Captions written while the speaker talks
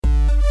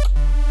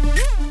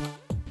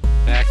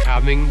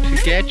coming to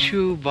get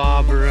you,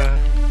 Barbara.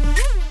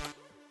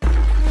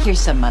 Here's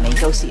some money.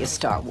 Go see a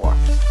Star Wars.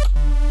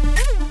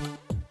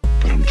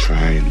 But I'm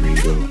trying,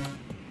 Ringo.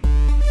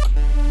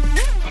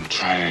 I'm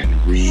trying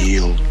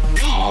real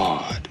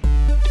hard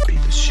to be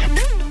the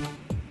shepherd.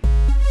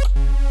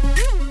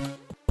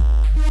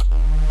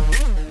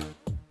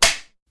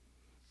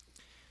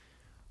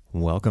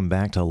 Welcome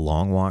back to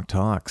Long Walk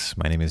Talks.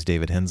 My name is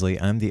David Hensley.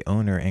 I'm the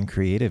owner and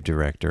creative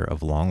director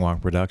of Long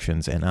Walk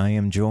Productions, and I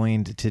am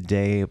joined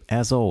today,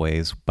 as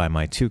always, by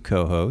my two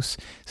co-hosts,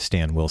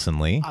 Stan Wilson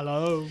Lee.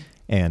 Hello.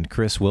 And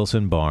Chris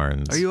Wilson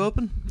Barnes. Are you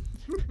open?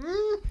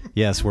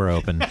 Yes, we're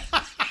open.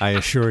 I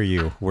assure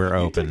you, we're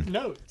open. He took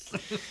notes.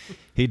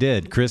 He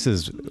did. Chris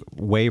is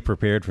way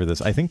prepared for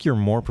this. I think you're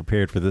more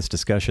prepared for this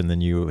discussion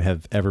than you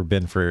have ever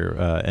been for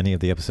any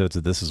of the episodes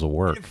of This Is a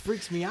Work. It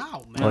freaks me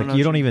out, man. Like,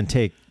 you don't even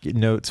take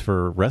notes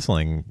for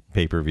wrestling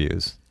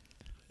pay-per-views.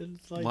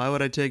 Like, Why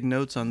would I take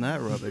notes on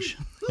that rubbish?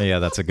 Yeah,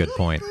 that's a good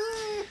point.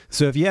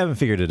 So if you haven't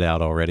figured it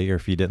out already, or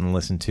if you didn't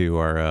listen to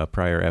our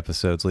prior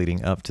episodes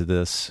leading up to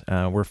this,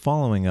 we're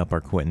following up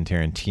our Quentin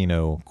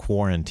Tarantino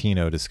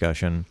Quarantino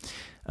discussion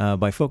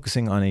by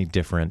focusing on a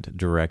different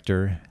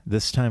director.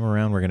 This time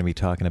around, we're going to be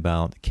talking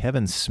about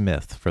Kevin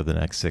Smith for the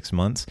next 6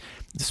 months,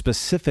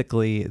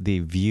 specifically the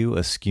View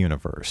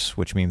Askewniverse,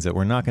 which means that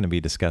we're not going to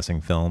be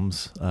discussing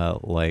films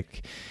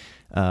like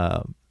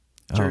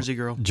Jersey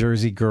Girl.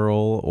 Jersey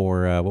Girl,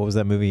 or what was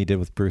that movie he did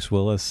with Bruce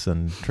Willis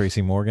and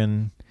Tracy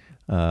Morgan?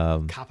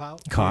 Cop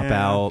Out. Cop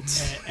Yeah.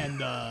 Out. And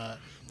the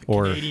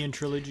Or- Canadian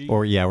trilogy.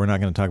 Or, yeah, we're not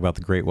going to talk about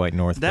the Great White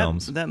North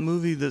films. That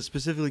movie that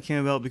specifically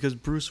came about because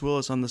Bruce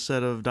Willis on the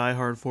set of Die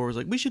Hard 4 was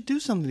like, we should do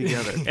something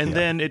together. And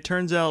then it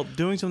turns out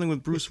doing something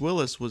with Bruce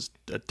Willis was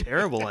a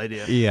terrible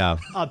idea. Yeah.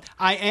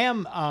 I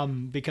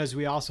am, because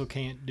we also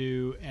can't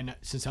do, and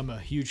since I'm a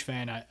huge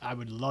fan, I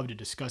would love to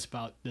discuss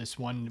about this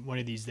one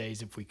of these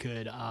days if we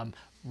could,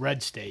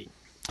 Red State,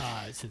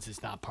 since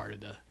it's not part of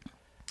the...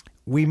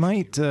 We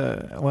might,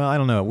 well, I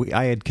don't know.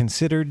 I had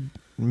considered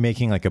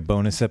making like a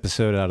bonus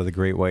episode out of the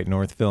Great White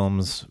North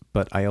films,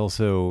 but I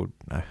also,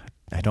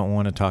 I don't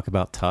want to talk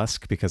about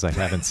Tusk because I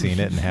haven't seen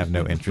it and have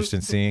no interest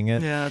in seeing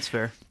it. Yeah, that's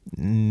fair.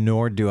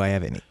 Nor do I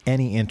have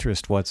any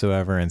interest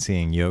whatsoever in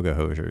seeing Yoga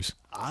Hosers.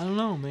 I don't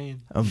know,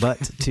 man. But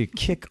to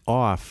kick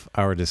off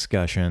our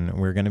discussion,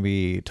 we're going to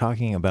be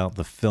talking about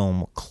the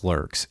film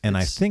Clerks. And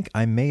I think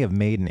I may have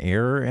made an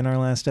error in our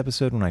last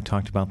episode when I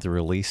talked about the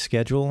release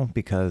schedule,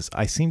 because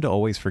I seem to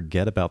always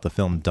forget about the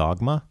film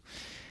Dogma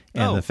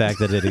and the fact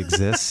that it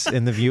exists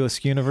in the View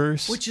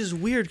Askewniverse. Which is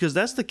weird because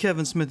that's the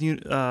Kevin Smith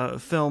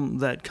film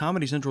that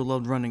Comedy Central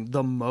loved running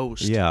the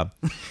most. Yeah.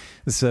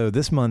 So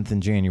this month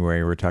in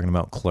January, we're talking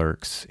about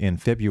Clerks. In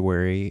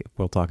February,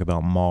 we'll talk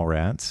about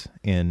Mallrats.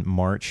 In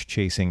March,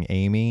 Chasing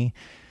Amy.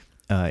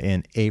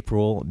 In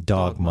April,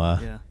 Dogma.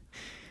 Yeah.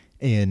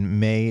 In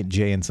May,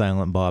 Jay and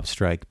Silent Bob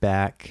Strike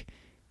Back.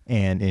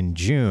 And in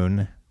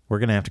June, we're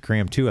going to have to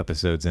cram 2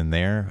 episodes in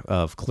there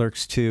of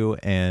Clerks 2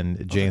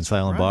 and Jay and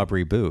Silent Bob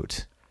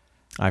Reboot.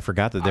 I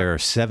forgot that there are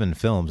 7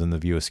 films in the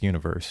View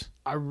Askewniverse.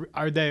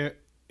 Are there,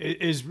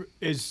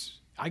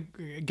 I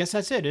guess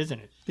that's it, isn't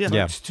it? Yeah.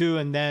 Clerks 2,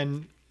 and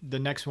then the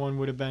next one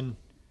would have been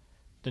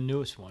the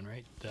newest one,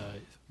 right? The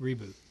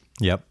reboot.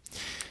 Yep.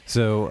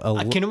 So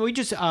Can we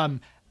just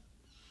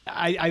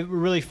I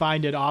really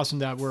find it awesome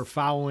that we're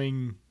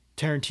following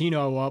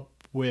Tarantino up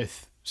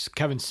with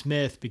Kevin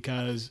Smith,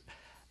 because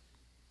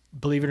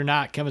believe it or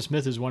not, Kevin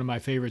Smith is one of my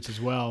favorites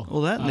as well.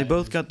 Well, and they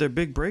both got their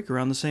big break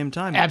around the same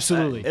time.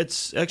 Absolutely.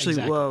 It's actually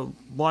Exactly.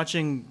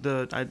 Watching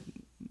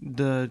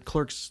the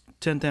Clerks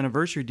 10th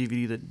anniversary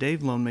DVD that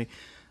Dave loaned me.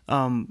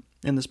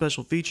 In the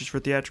special features for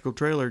theatrical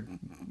trailer,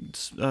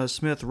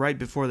 Smith, right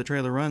before the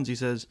trailer runs, he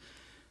says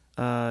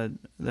that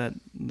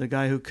the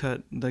guy at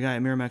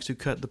Miramax who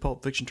cut the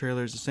Pulp Fiction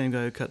trailer is the same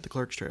guy who cut the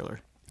Clerks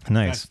trailer.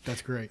 nice.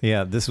 That's great.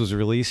 Yeah, this was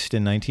released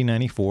in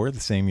 1994, the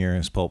same year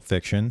as Pulp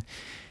Fiction.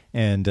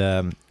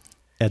 And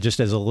just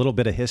as a little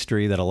bit of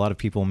history that a lot of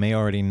people may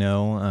already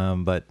know,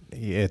 but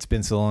it's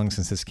been so long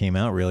since this came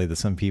out, really, that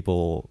some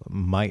people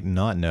might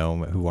not know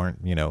who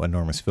aren't,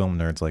 enormous film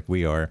nerds like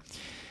we are.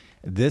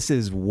 This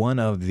is one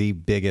of the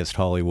biggest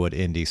Hollywood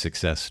indie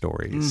success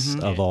stories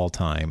of all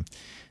time.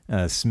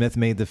 Smith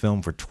made the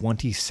film for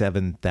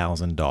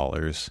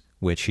 $27,000,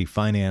 which he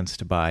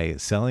financed by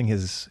selling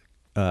his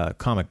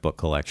comic book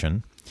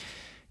collection,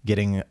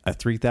 getting a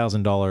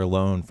 $3,000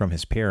 loan from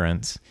his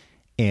parents,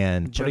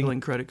 and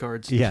Juggling credit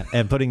cards. Yeah,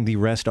 and putting the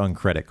rest on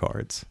credit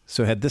cards.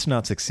 So had this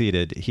not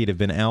succeeded, he'd have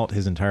been out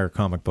his entire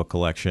comic book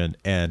collection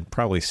and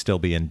probably still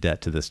be in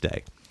debt to this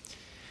day.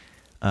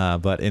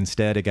 But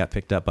instead, it got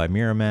picked up by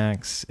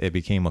Miramax. It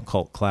became a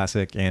cult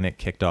classic, and it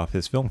kicked off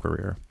his film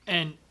career.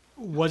 And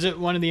was it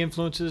one of the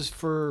influences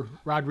for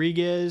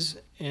Rodriguez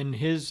and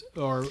his,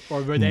 or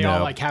were they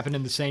all like happened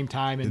in the same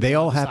time? And they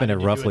all happened decided at to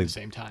do it roughly the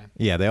same time.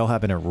 Yeah, they all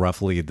happened at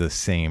roughly the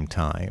same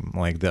time.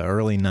 Like the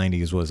early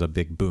 90s was a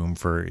big boom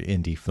for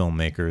indie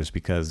filmmakers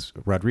because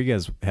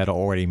Rodriguez had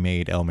already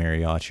made El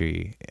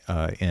Mariachi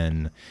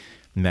in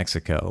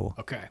Mexico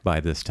Okay. by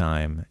this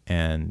time,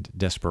 and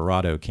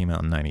Desperado came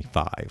out in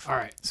 95. All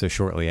right. So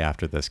shortly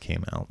after this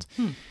came out.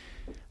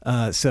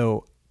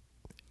 So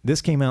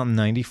this came out in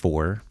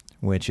 94,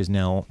 which is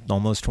now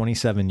almost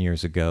 27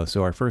 years ago.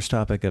 So our first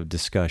topic of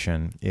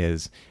discussion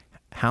is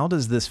how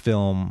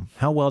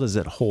well does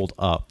it hold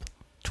up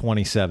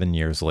 27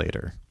 years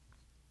later?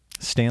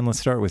 Stan, let's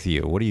start with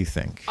you. What do you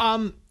think?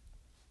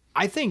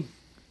 I think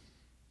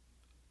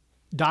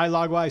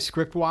dialogue-wise,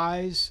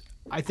 script-wise,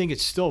 I think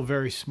it's still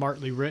very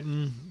smartly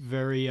written,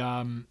 very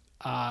and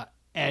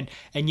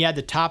yeah,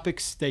 the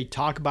topics they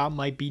talk about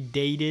might be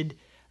dated,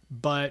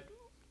 but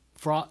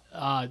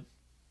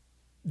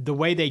the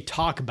way they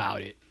talk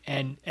about it,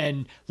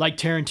 and like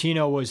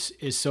Tarantino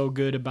is so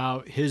good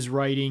about his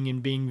writing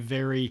and being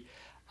very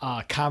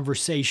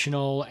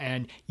conversational,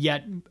 and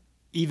yet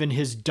even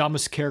his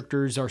dumbest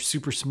characters are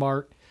super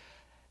smart.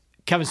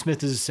 Kevin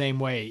Smith is the same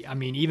way. I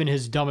mean, even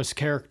his dumbest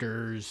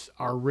characters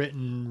are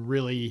written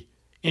really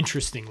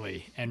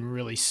interestingly and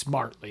really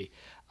smartly.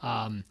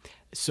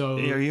 So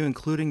Are you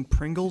including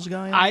Pringles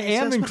Guy? in I the am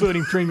assessment?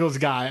 including Pringles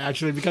Guy,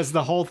 actually, because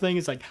the whole thing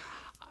is like,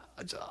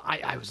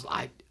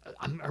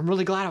 I'm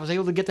really glad I was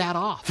able to get that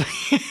off.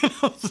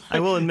 I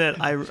will admit,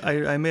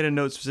 I made a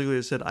note specifically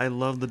that said, I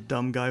love the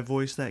dumb guy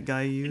voice that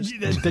guy used.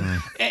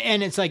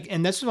 And it's like,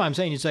 and that's what I'm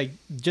saying. It's like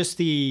just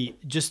the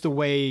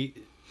way,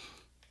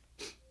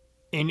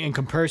 in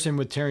comparison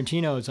with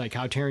Tarantino, it's like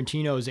how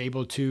Tarantino is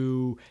able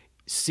to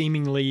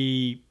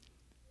seemingly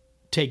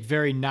take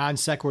very non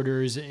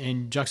sequiturs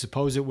and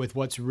juxtapose it with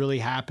what's really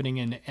happening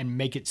and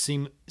make it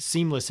seem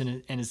seamless.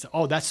 And it's,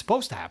 oh, that's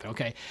supposed to happen.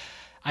 Okay.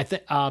 I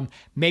think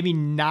maybe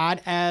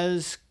not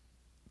as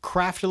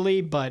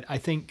craftily, but I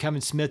think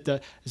Kevin Smith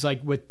is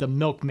like with the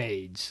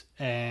milkmaids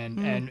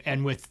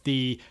and with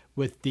the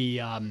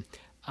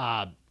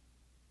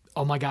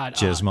oh my God,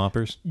 Jizz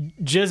moppers?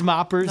 Jizz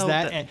moppers,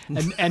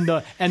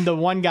 No, and the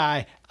one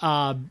guy,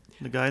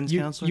 The guidance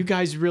counselor? you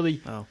guys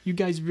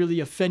really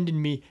offended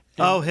me.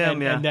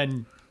 Him, yeah. And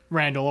then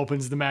Randall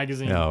opens the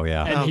magazine. Oh,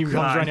 yeah. And Oh, he comes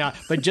God. running out.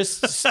 But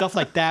just stuff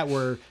like that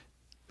where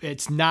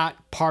it's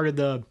not part of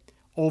the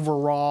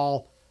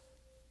overall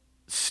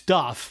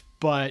stuff,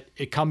 but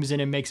it comes in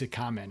and makes a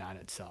comment on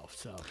itself.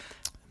 So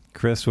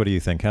Chris, what do you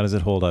think? How does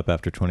it hold up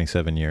after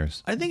 27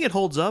 years? I think it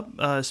holds up,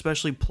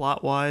 especially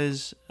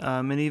plot-wise,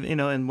 and even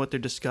and what they're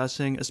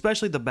discussing,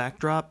 especially the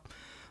backdrop.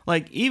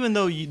 Like, even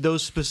though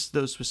those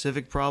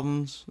specific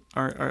problems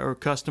are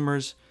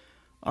customers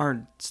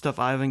aren't stuff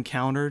I've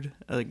encountered.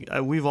 Like,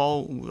 we've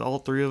all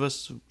three of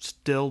us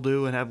still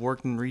do and have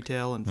worked in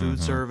retail and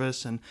food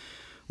service, and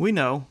we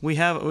know we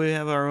have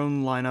our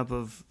own lineup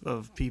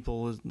of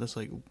people that's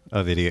like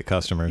Of idiot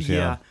customers,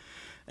 yeah.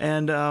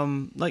 And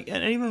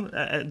even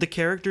the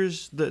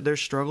characters, their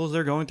struggles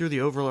they're going through,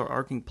 the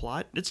overarching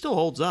plot, it still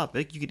holds up.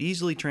 You could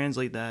easily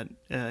translate that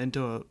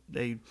into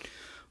a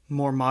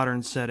more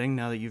modern setting.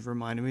 Now that you've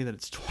reminded me that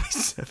it's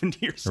 27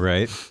 years.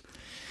 Right.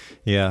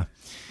 Yeah.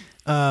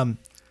 I'm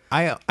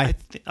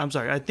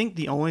sorry. I think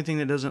the only thing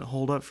that doesn't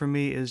hold up for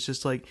me is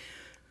just like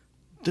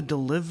the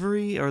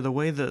delivery or the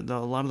way that a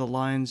lot of the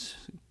lines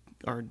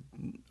are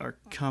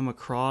come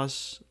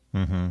across.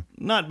 Mm-hmm.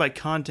 Not by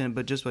content,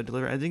 but just by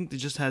delivery. I think it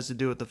just has to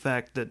do with the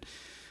fact that,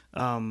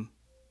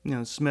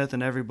 Smith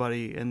and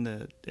everybody in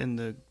the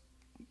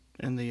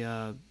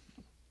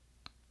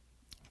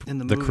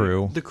movie,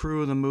 crew. the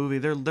crew of the movie,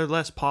 they're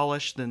less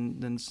polished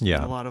than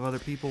Yeah. a lot of other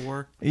people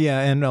were. Yeah,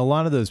 and a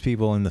lot of those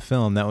people in the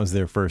film, that was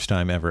their first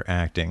time ever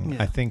acting.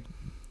 Yeah. I think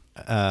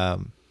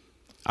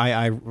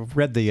I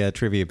read the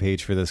trivia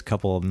page for this a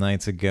couple of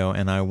nights ago,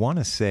 and I want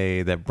to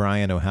say that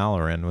Brian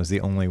O'Halloran was the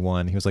only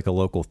one. He was like a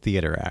local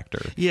theater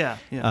actor. Yeah.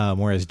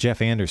 Whereas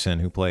Jeff Anderson,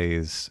 who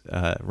plays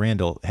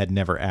Randall, had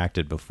never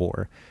acted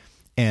before.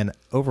 And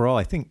overall,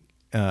 I think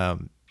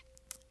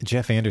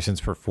Jeff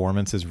Anderson's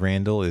performance as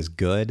Randall is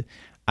good.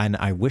 And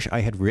I wish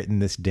I had written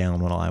this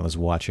down when I was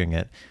watching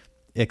it,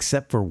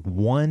 except for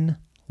one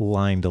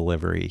line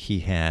delivery he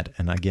had.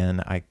 And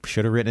again, I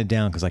should have written it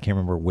down because I can't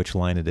remember which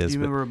line it is. Do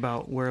you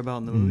remember where about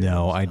in the movie?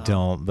 No, I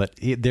don't. But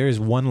there is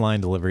one line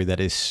delivery that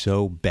is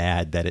so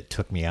bad that it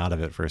took me out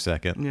of it for a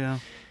second. Yeah.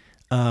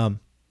 But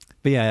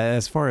yeah,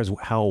 as far as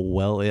how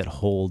well it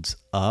holds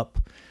up,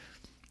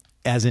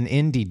 as an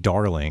indie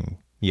darling,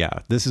 yeah,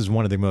 this is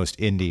one of the most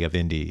indie of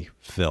indie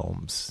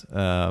films.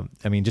 I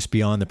mean, just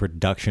beyond the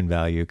production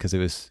value, because it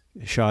was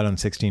shot on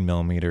 16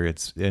 millimeter.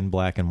 It's in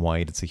black and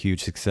white. It's a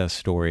huge success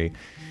story.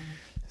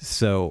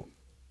 So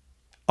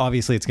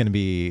obviously it's going to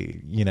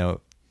be,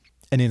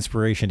 an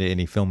inspiration to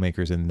indie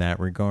filmmakers in that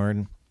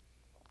regard.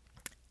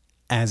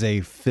 As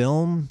a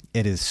film,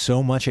 it is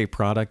so much a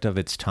product of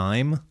its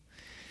time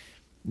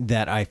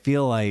that I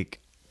feel like,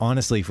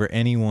 honestly, for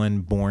anyone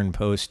born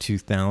post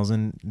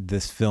 2000,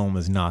 this film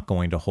is not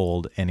going to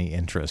hold any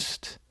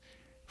interest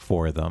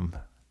for them.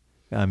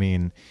 I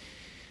mean,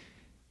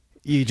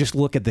 you just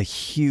look at the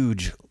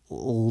huge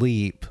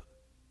leap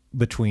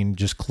between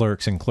just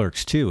Clerks and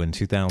Clerks 2 in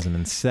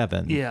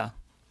 2007. Yeah.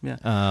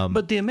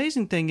 But the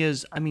amazing thing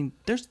is, I mean,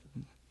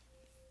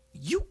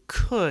 you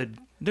could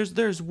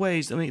there's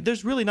ways. I mean,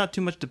 there's really not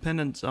too much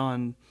dependence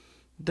on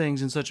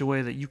things in such a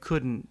way that you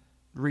couldn't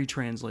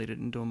retranslate it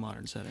into a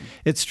modern setting.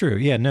 It's true.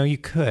 Yeah, no, you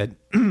could.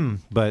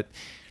 But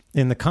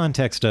in the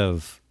context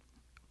of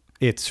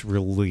its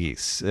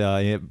release in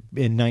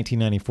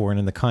 1994 and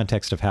in the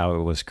context of how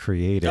it was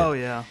created. Oh,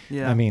 yeah.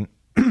 Yeah. I mean,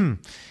 in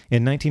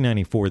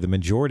 1994, the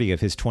majority of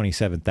his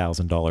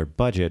 $27,000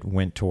 budget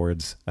went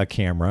towards a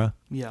camera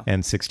Yeah.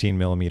 and 16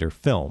 millimeter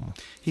film.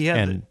 He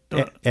had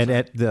and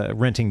at the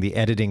renting the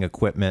editing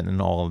equipment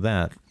and all of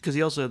that. because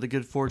he also had the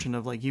good fortune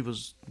of, like, he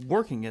was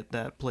working at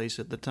that place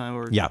at the time.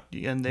 Or, Yeah.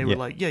 And they were Yeah.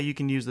 like, yeah, you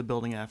can use the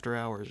building after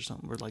hours or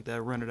something, or like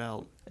that, rent it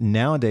out.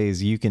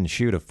 Nowadays, you can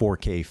shoot a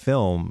 4K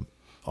film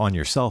on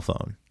your cell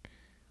phone,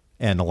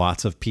 and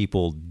lots of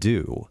people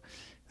do.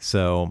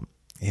 So,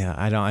 yeah,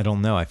 I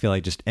don't know. I feel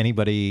like just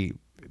anybody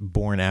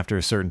born after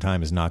a certain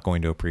time is not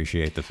going to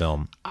appreciate the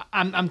film.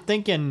 I'm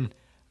thinking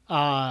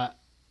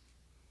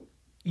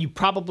you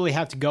probably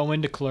have to go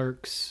into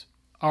Clerks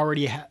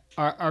already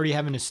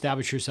having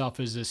established yourself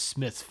as a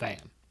Smith fan.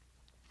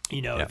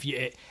 You know, Yeah. if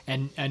you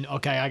and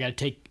okay, I got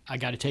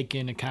to take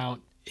in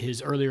account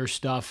his earlier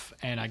stuff,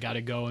 and I got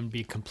to go and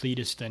be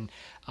completist. And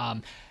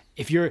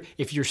if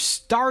you're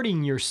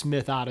starting your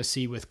Smith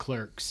Odyssey with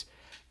Clerks,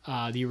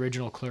 the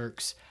original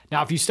Clerks.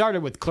 Now, if you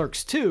started with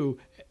Clerks 2,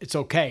 it's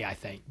okay, I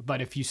think.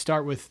 But if you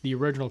start with the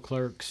original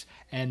Clerks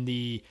and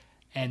the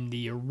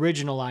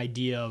original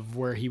idea of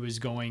where he was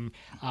going,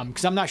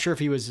 because I'm not sure if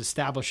he was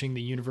establishing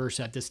the universe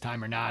at this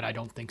time or not. I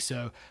don't think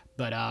so.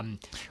 But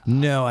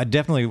No, I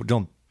definitely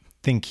don't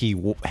think he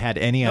had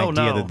any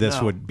idea that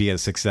this would be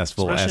as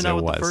successful Especially as not it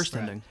with was. the first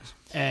ending.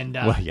 and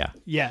Well, yeah.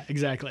 yeah,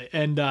 exactly.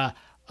 And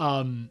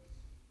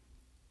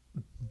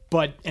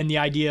but the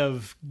idea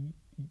of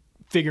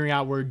figuring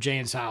out where Jay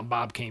and Silent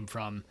Bob came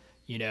from,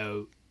 you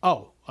know,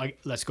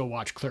 let's go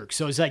watch Clerks.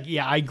 So it's like,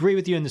 yeah, I agree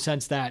with you in the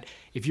sense that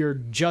if you're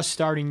just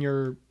starting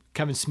your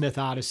Kevin Smith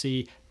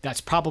Odyssey,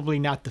 that's probably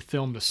not the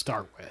film to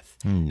start with.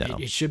 No.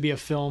 It should be a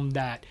film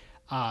that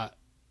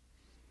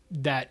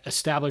that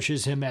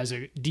establishes him as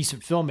a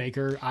decent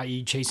filmmaker,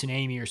 i.e. Chasing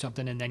Amy or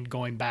something, and then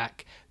going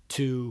back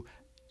to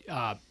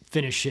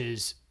finish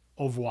his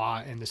au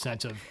revoir in the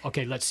sense of,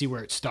 okay, let's see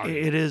where it started.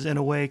 It is in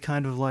a way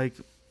kind of like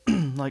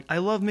like I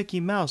love Mickey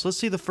Mouse. Let's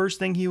see the first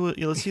thing you go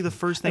and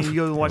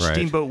watch Right.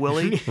 Steamboat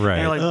Willie. Right.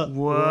 And you're like,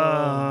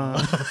 whoa.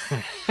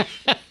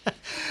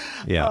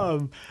 Yeah.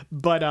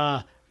 But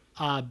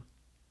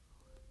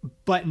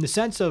in the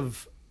sense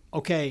of,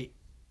 okay,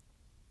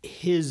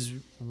 his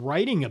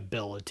writing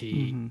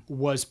ability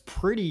was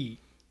pretty,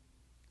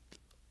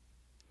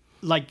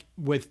 like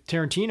with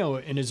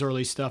Tarantino in his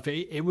early stuff,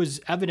 it was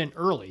evident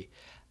early.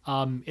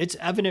 It's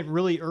evident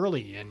really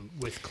early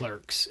with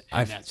Clerks in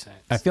that sense.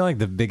 I feel like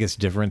the biggest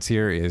difference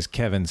here is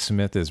Kevin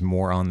Smith is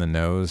more on the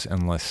nose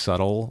and less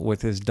subtle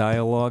with his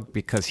dialogue,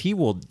 because he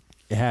will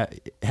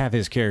have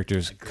his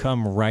characters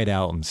come right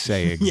out and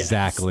say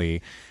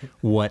exactly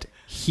what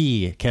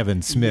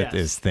Kevin Smith,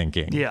 is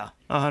thinking. Yeah,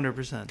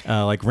 100%.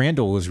 Like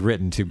Randall was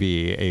written to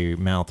be a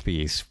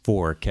mouthpiece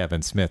for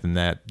Kevin Smith, and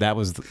that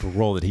was the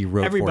role that he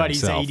wrote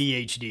Everybody's for himself.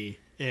 ADHD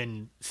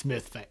in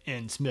Smith.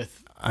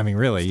 I mean,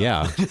 really,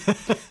 yeah.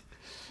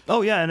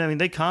 Oh, yeah, and I mean,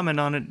 they comment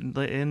on it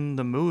in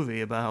the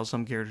movie about how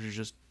some characters are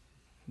just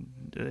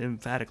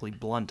emphatically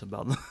blunt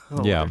about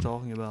what Yeah. they're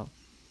talking about.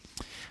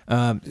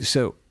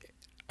 So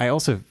I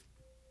also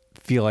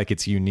feel like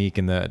it's unique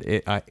in that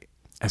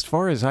as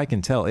far as I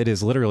can tell, it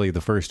is literally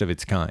the first of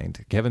its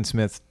kind. Kevin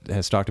Smith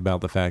has talked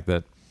about the fact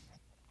that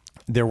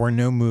there were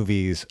no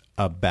movies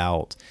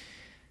about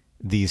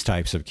these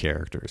types of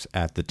characters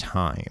at the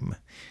time.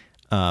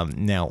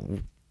 Now,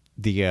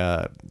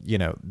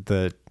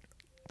 the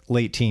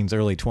late teens,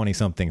 early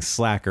 20-something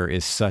slacker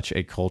is such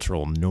a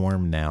cultural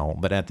norm now.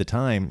 But at the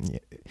time,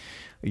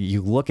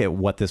 you look at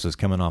what this was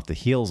coming off the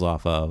heels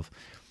off of,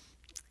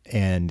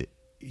 and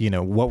you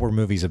know, what were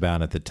movies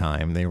about at the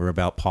time? They were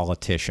about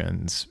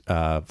politicians,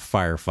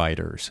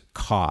 firefighters,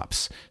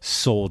 cops,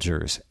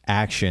 soldiers,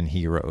 action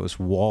heroes,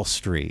 Wall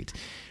Street.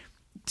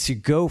 To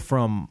go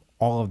from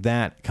all of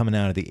that coming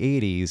out of the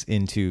 80s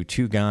into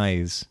two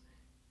guys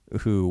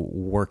who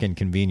work in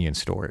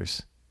convenience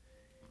stores,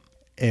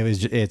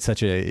 it's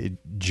such a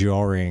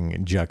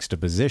jarring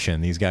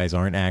juxtaposition. These guys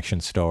aren't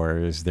action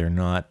stars. They're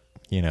not,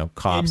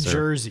 cops. In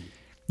Jersey.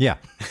 Yeah.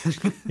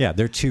 Yeah,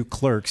 they're two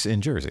clerks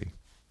in Jersey.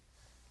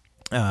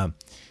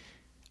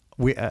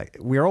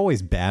 We're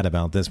always bad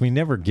about this. We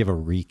never give a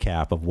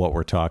recap of what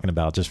we're talking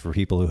about just for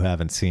people who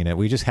haven't seen it.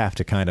 We just have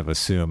to kind of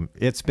assume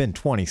it's been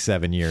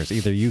 27 years.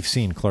 Either you've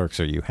seen Clerks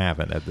or you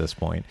haven't at this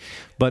point.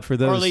 But for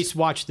those, or at least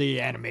watch the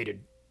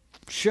animated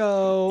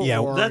show. Yeah,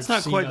 or That's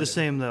not seen quite the other-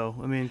 same, though.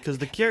 I mean, because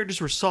the characters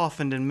were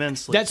softened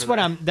immensely. That's for what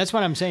that. That's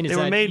what I'm saying. Is They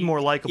were that made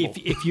more likable.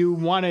 If you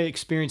want to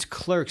experience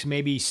Clerks,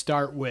 maybe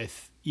start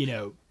with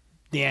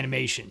the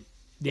animation,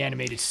 the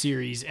animated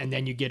series, and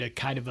then you get a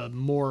kind of a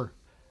more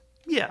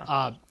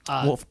Yeah.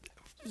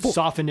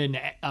 softened and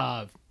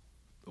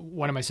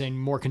what am I saying?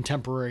 More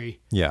contemporary.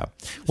 yeah.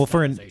 Well,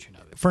 for an stylization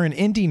of it.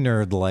 indie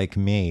nerd like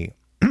me,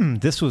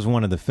 this was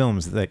one of the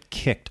films that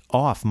kicked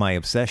off my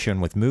obsession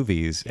with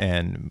movies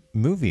and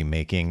movie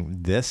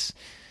making. This,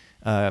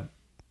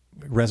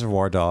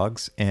 Reservoir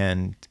Dogs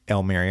and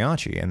El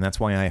Mariachi, and that's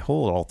why I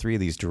hold all three of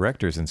these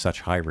directors in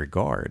such high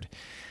regard.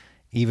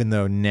 Even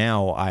though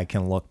now I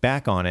can look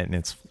back on it and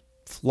its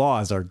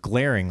flaws are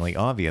glaringly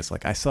obvious.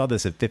 Like, I saw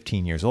this at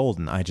 15 years old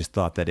and I just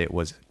thought that it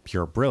was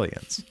pure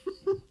brilliance.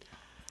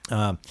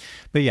 But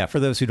yeah, for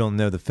those who don't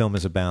know, the film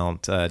is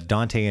about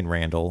Dante and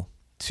Randall,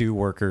 two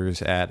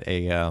workers at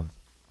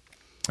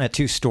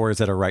two stores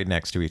that are right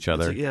next to each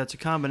other. It's a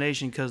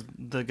combination because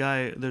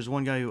there's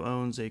one guy who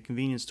owns a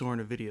convenience store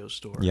and a video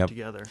store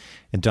together.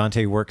 And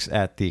Dante works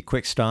at the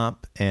Quick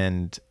Stop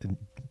and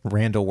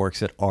Randall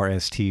works at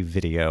RST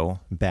Video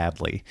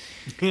badly.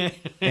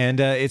 And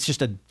it's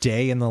just a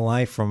day in the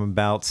life from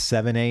about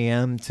 7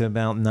 a.m. to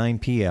about 9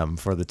 p.m.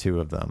 for the two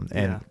of them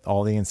and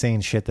all the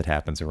insane shit that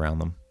happens around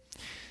them.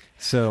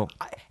 So,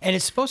 and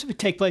it's supposed to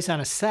take place on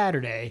a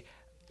Saturday,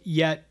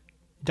 yet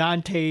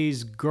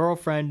Dante's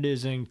girlfriend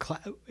is in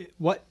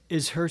what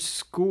is her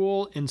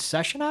school in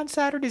session on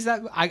Saturdays?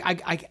 That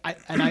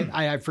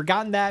I've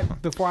forgotten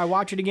that before I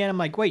watch it again. I'm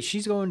like, wait,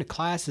 she's going to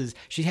classes.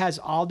 She has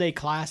all day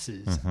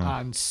classes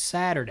on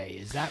Saturday.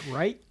 Is that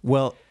right?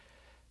 Well,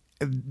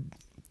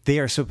 they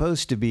are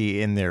supposed to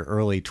be in their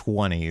early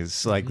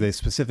 20s. Like they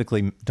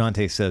specifically,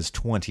 Dante says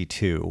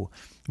 22,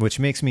 which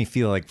makes me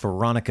feel like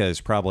Veronica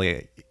is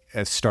probably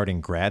starting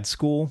grad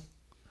school.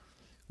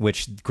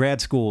 Which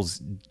grad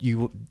schools,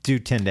 you do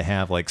tend to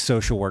have like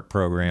social work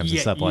programs and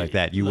stuff like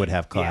that. You would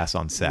have class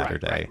on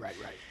Saturday.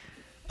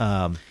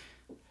 Right.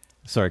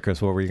 Sorry,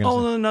 Chris, what were you going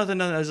to say? Oh, no, nothing.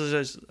 I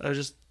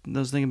was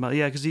thinking about,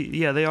 because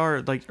they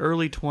are like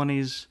early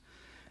 20s.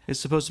 It's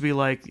supposed to be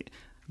like,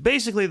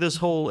 basically this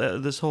whole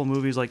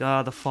movie is like,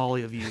 the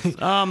folly of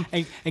youth.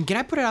 And can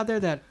I put it out there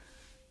that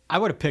I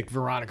would have picked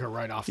Veronica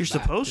right off the bat.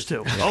 You're supposed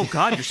to. Oh,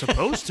 God, you're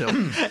supposed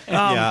to.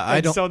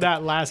 So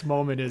that last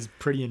moment is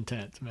pretty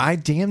intense, man. I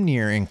damn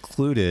near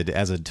included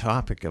as a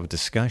topic of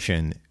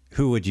discussion,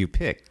 who would you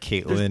pick,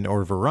 Caitlin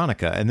or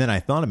Veronica? And then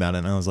I thought about it,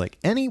 and I was like,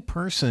 any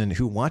person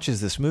who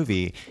watches this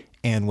movie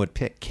and would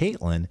pick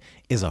Caitlin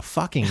is a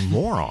fucking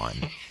moron.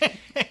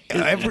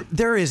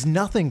 There is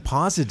nothing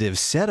positive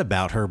said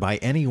about her by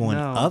anyone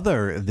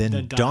other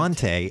than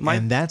Dante,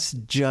 and that's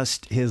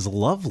just his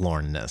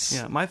lovelornness.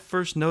 Yeah, my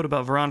first note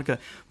about Veronica.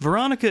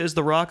 Veronica is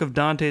the rock of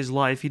Dante's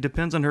life. He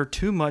depends on her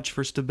too much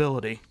for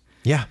stability.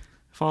 Yeah.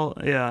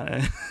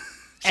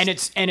 And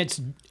it's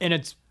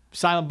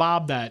Silent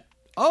Bob that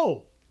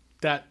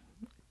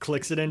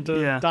clicks it into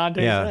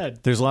Dante's head.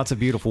 There's lots of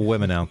beautiful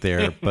women out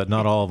there, but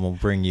not all of them will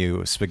bring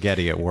you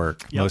spaghetti at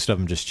work. Yep. Most of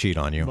them just cheat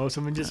on you.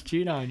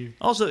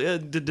 Also,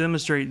 to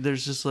demonstrate,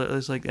 there's just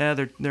it's like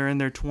they're in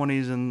their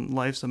 20s and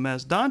life's a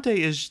mess. Dante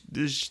is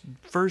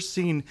first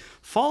seen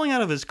falling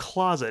out of his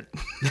closet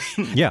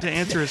to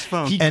answer his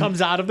phone. He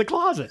comes out of the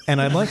closet.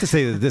 And I'd like to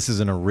say that this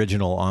is an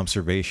original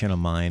observation of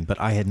mine, but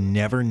I had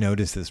never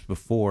noticed this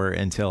before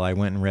until I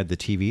went and read the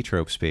TV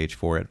tropes page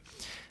for it.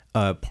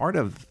 Part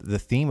of the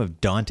theme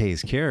of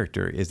Dante's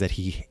character is that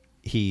he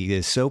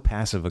is so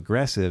passive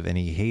aggressive and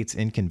he hates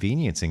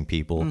inconveniencing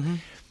people,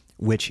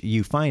 which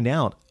you find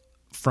out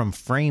from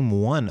frame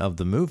 1 of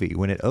the movie.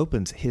 When it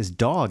opens, his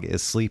dog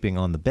is sleeping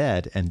on the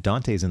bed and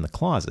Dante's in the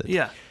closet.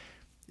 Yeah.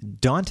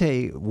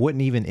 Dante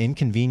wouldn't even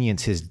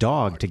inconvenience his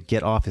dog to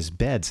get off his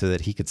bed so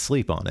that he could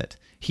sleep on it.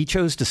 He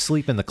chose to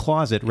sleep in the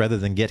closet rather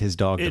than get his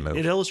dog to move.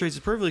 It illustrates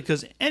it perfectly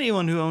because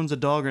anyone who owns a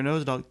dog or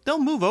knows a dog, they'll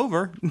move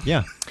over.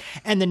 Yeah.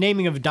 And the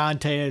naming of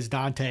Dante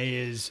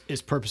is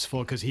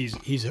purposeful because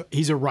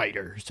he's a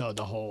writer. So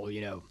the whole,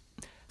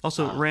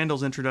 Also,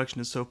 Randall's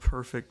introduction is so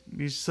perfect.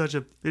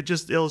 It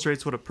just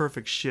illustrates what a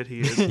perfect shit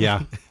he is.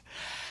 Yeah.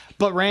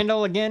 But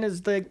Randall again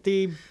is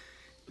the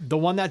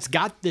one that's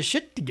got the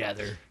shit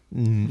together.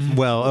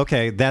 Well,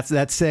 okay, that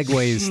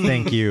segues,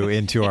 thank you,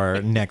 into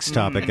our next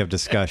topic of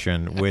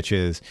discussion, which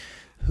is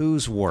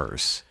who's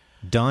worse,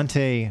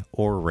 Dante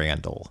or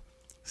Randall?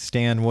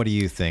 Stan, what do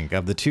you think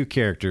of the two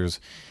characters?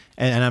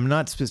 And I'm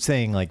not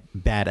saying like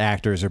bad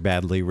actors or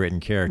badly written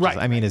characters. Right,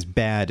 I mean as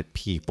bad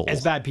people.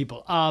 As bad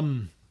people.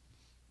 I'm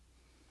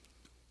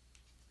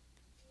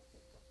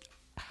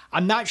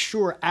not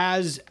sure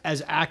as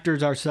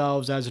actors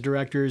ourselves, as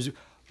directors,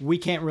 we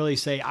can't really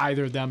say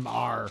either of them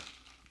are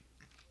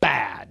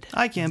bad.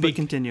 I can, but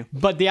continue.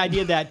 But the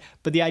idea that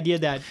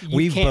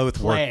you can't both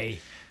play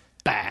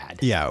bad.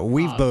 Yeah,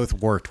 we've both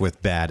worked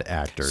with bad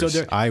actors.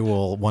 So I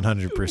will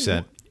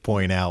 100%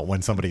 point out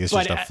when somebody is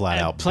just a flat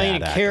out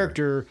playing bad a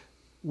character.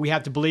 We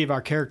have to believe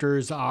our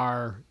characters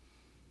are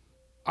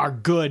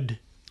good.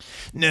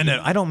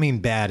 No, I don't mean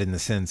bad in the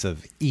sense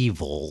of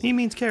evil. He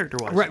means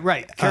character-wise.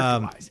 Right,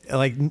 character-wise.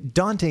 Like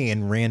Dante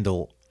and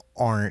Randall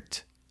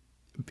aren't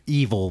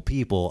evil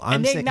people.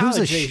 They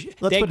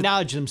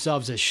acknowledge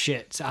themselves as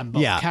shits on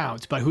both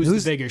counts, but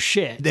who's the bigger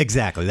shit?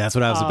 Exactly. That's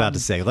what I was about to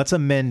say. Let's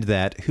amend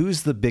that.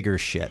 Who's the bigger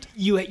shit?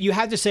 You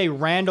have to say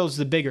Randall's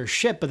the bigger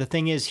shit, but the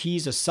thing is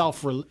he's a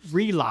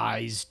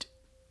self-realized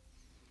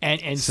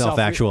and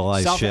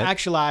Self-actualized shit.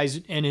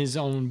 self-actualized in his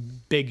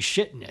own big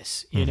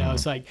shitness. You know,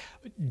 it's like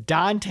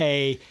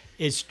Dante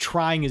is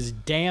trying his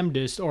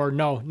damnedest, or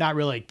no, not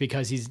really,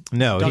 because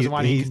doesn't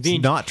want to he's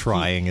inconvenience. not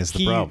trying is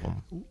the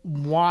problem.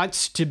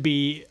 Wants to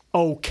be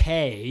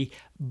okay,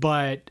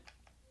 but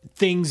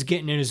things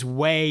getting in his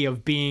way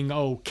of being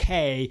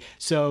okay.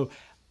 So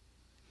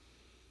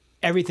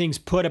everything's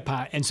put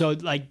upon, and so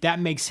like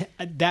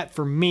that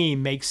for me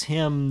makes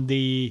him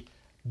the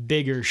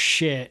bigger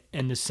shit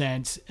in the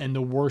sense, and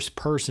the worst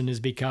person is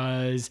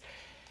because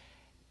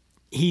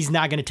he's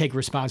not going to take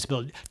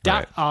responsibility.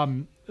 Right.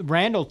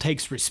 Randall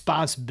takes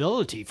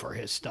responsibility for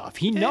his stuff.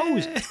 He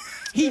knows.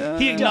 He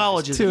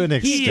acknowledges to an it.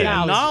 extent. He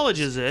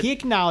acknowledges it. He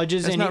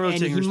acknowledges, That's and, not really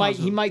and taking he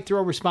responsibility. might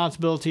throw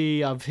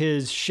responsibility of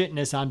his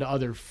shitness onto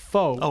other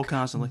folk. Oh,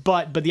 constantly.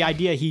 But the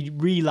idea he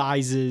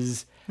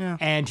realizes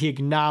and he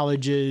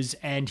acknowledges,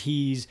 and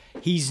he's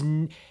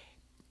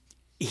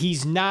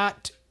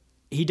not.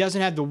 He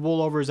doesn't have the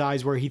wool over his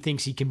eyes where he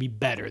thinks he can be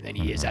better than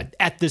he is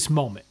at this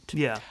moment.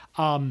 Yeah.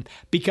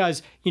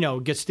 Because,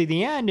 gets to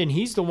the end and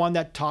he's the one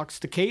that talks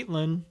to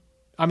Caitlin.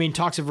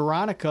 Talks to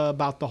Veronica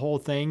about the whole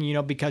thing,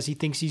 because he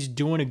thinks he's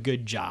doing a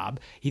good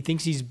job. He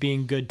thinks he's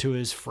being good to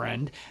his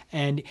friend,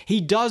 and he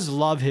does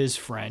love his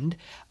friend.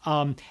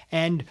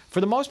 And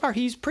for the most part,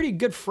 he's a pretty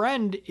good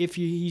friend if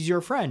he's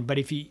your friend, but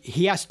if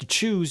he has to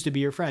choose to be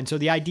your friend. So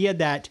the idea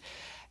that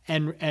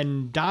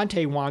and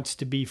Dante wants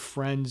to be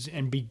friends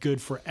and be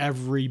good for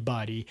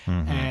everybody,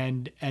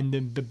 and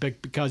then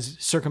because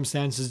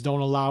circumstances don't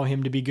allow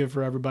him to be good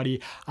for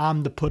everybody,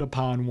 I'm the put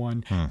upon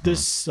one.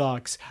 This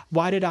sucks.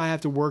 Why did I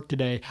have to work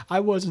today? I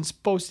wasn't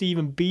supposed to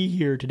even be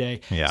here today.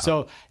 Yeah.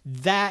 So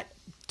that,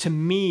 to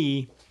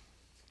me,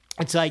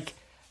 it's like,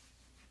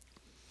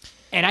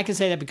 and I can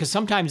say that because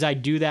sometimes I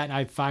do that and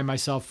I find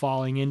myself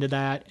falling into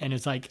that, and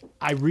it's like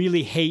I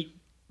really hate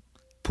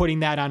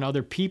putting that on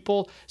other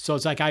people. So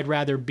it's like I'd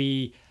rather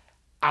be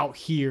out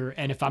here,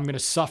 and if I'm going to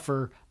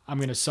suffer, I'm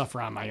going to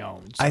suffer on my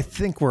own. So. I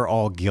think we're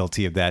all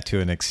guilty of that to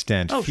an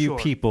extent. Oh, Few sure.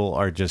 people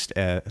are just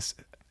as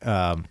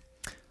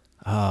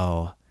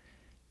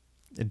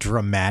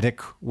dramatic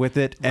with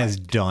it as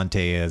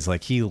Dante is.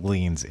 Like, he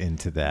leans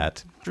into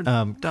that.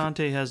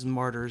 Dante has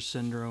martyr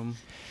syndrome.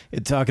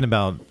 Talking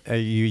about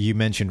you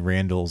mentioned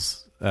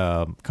Randall's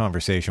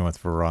conversation with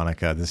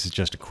Veronica. This is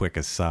just a quick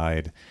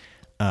aside.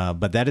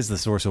 But that is the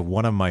source of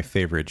one of my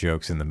favorite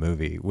jokes in the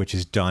movie, which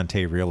is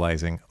Dante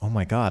realizing, oh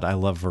my God, I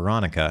love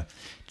Veronica.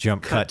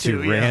 Jump cut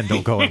to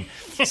Randall going,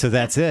 so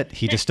that's it.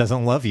 He just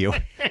doesn't love you.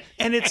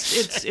 And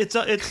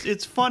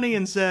it's funny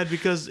and sad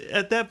because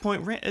at that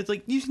point, it's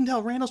like you can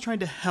tell Randall's trying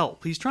to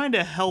help. He's trying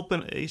to help,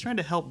 and he's trying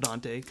to help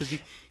Dante because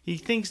he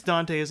thinks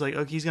Dante is like,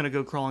 okay, he's gonna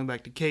go crawling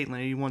back to Caitlin.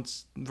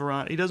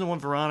 He doesn't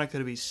want Veronica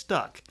to be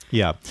stuck.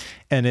 Yeah,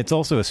 and it's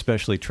also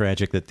especially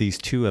tragic that these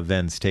two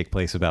events take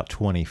place about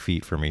 20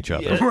 feet from each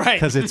other. Yeah. Right.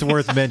 Because it's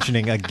worth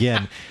mentioning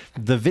again,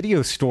 the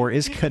video store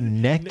is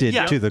connected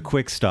Yeah. to the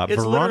Quick Stop.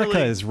 It's Veronica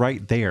literally- is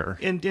right there.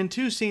 In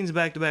two scenes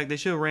back to back, they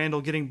show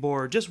Randall getting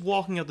bored, just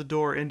walking out the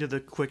door into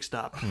the Quick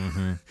Stop.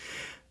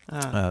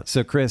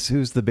 So, Chris,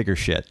 who's the bigger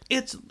shit?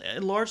 It's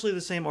largely the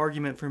same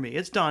argument for me.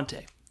 It's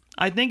Dante.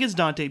 I think it's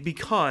Dante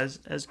because,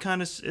 as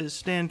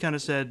Stan kind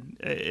of said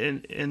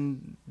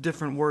in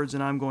different words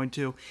than I'm going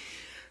to,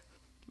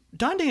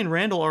 Dante and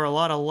Randall are a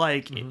lot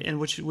alike, and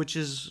which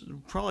is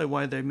probably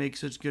why they make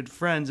such good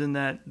friends. In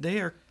that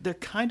they're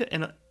kind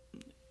of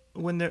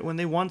when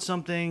they want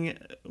something,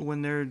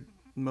 when they're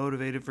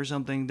motivated for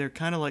something, they're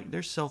kind of like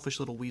they're selfish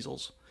little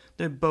weasels.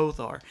 They both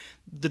are.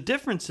 The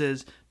difference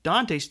is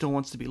Dante still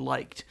wants to be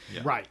liked,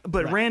 Right.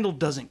 but right. Randall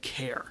doesn't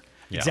care.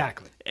 Yeah.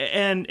 Exactly.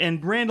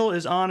 And Randall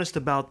is honest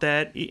about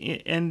that,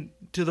 and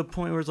to the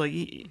point where it's like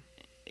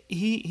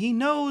he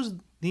knows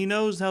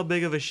how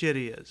big of a shit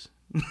he is.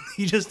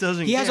 He just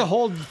doesn't. He has care. a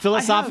whole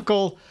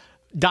philosophical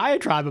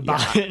diatribe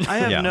about it.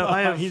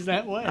 He's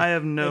that way. I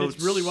have And notes.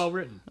 it's really well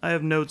written. I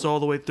have notes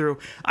all the way through.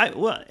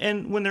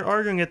 And when they're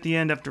arguing at the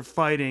end after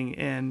fighting,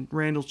 and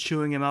Randall's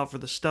chewing him out for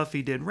the stuff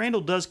he did,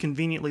 Randall does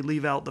conveniently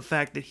leave out the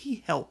fact that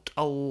he helped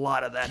a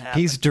lot of that happen.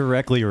 He's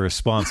directly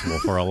responsible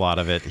for a lot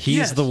of it. He's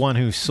Yes. the one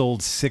who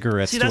sold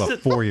cigarettes to a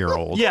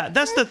 4-year-old. Yeah,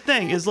 that's the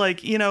thing. Is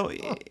like,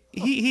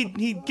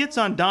 he gets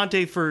on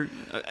Dante for,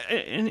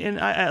 and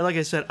I like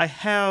I said,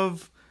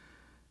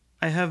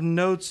 I have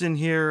notes in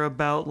here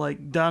about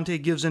like Dante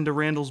gives into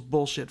Randall's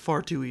bullshit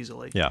far too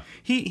easily. Yeah.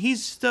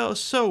 He's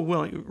so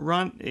willing.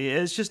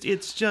 It's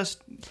just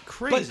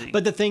crazy.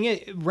 But the thing is,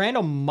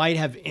 Randall might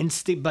have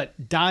instinct,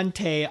 but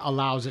Dante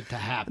allows it to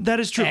happen. That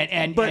is true.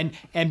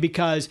 And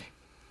because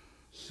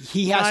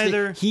he's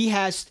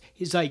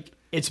like,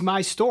 it's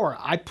my store.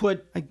 I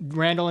put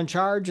Randall in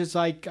charge. It's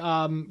like,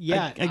 I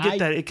get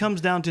that. It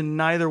comes down to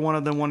neither one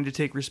of them wanting to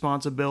take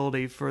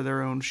responsibility for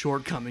their own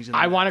shortcomings.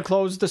 I want to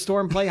close the store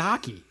and play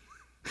hockey.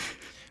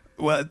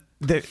 Well,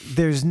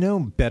 there's no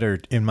better,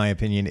 in my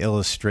opinion,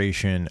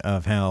 illustration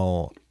of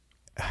how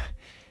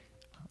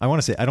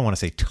I don't want to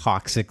say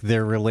toxic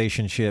their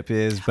relationship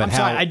is, but I'm how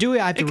sorry, I do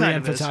have to It kind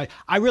of is. reemphasize.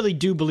 I really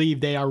do believe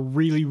they are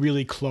really,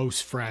 really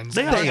close friends.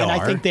 They are. And I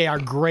are. think they are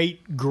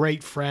great,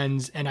 great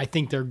friends, and I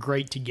think they're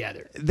great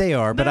together. they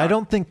are, but I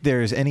don't think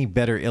there's any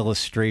better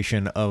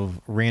illustration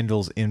of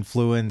Randall's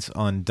influence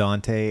on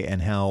Dante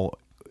and how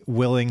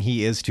willing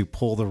he is to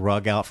pull the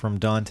rug out from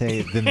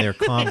Dante than their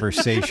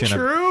conversation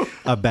True.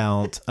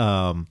 about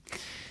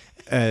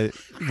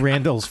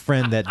Randall's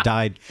friend that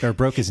died or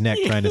broke his neck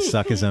trying to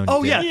suck his own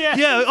Oh dick.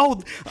 yeah.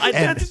 Oh,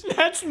 And-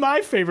 That's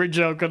my favorite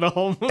joke of the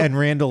whole movie. And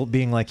Randall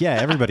being like, yeah,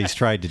 everybody's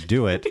tried to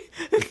do it.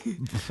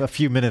 A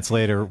few minutes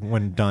later,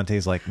 when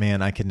Dante's like,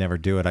 man, I could never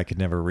do it. I could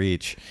never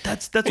reach.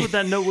 that's what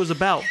that note was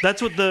about.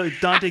 That's what the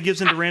Dante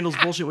gives into Randall's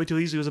bullshit way too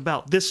easy was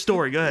about. This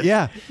story. Go ahead.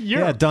 Yeah.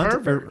 You're a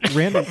pervert.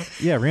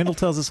 Randall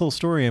tells this whole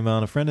story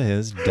about a friend of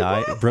his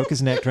broke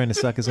his neck trying to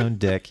suck his own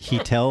dick. He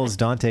tells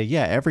Dante,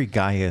 yeah, every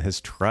guy has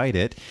tried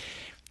it.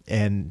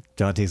 And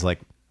Dante's like,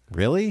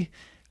 really?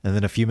 And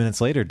then a few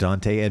minutes later,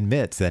 Dante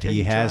admits that he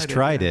he has tried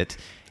tried it.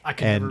 I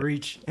can never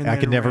reach. And I then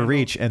could never Randall-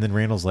 reach. And then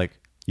Randall's like,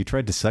 you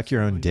tried to suck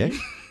your own dick?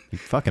 You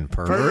fucking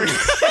pervert.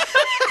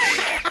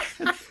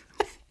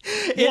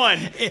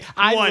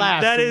 I One,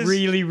 laughed that is-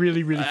 really,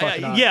 really, really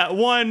fucking hard. yeah,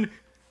 one,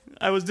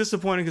 I was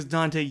disappointed because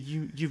Dante,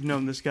 you've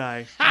known this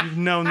guy. You've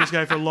known this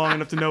guy for long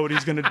enough to know what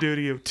he's going to do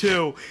to you.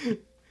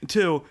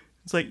 Two,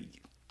 it's like,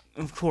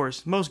 of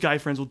course, most guy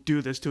friends will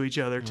do this to each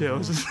other too.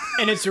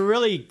 And it's a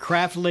really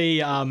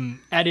craftily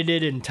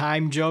edited and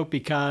timed joke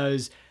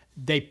because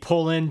they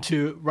pull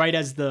into right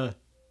as the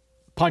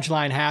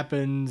punchline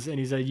happens, and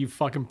he said, "You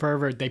fucking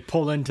pervert." They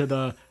pull into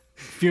the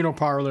funeral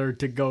parlor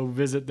to go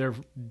visit their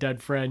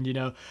dead friend,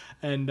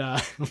 and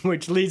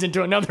which leads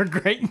into another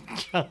great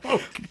joke.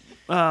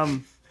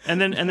 And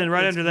then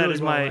right It's under that really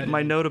is well my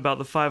edited. note about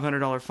the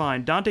 $500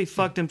 fine. Dante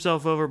fucked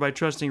himself over by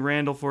trusting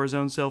Randall for his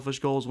own selfish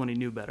goals when he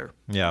knew better.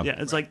 Yeah. Yeah,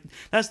 it's like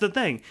that's the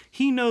thing.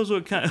 He knows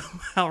what kind of,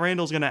 how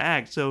Randall's gonna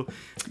act. So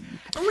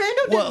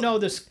Randall didn't know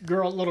this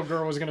little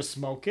girl was gonna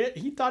smoke it.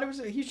 He thought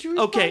she was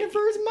Okay, buying it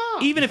for his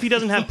mom. even if he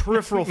doesn't have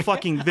peripheral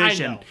fucking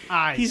vision,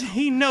 I know.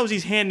 he knows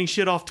he's handing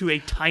shit off to a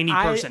tiny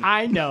person.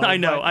 I know, I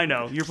know, but- I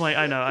know. You're playing.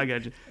 I know. I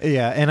got you.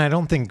 Yeah, and I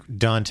don't think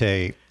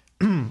Dante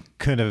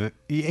could have.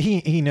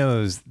 He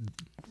knows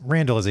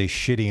Randall is a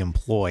shitty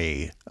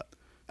employee.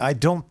 I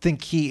don't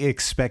think he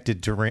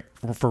expected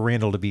for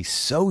Randall to be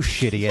so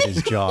shitty at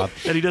his job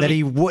That he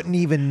doesn't- wouldn't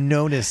even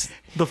notice.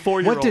 The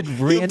 4-year-old. What did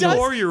Randall? The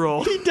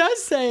 4-year-old. He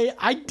does say,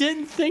 "I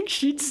didn't think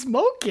she'd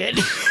smoke it."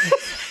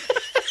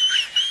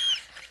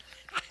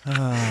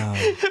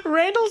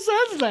 Randall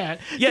says that.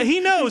 Yeah, he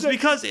knows like,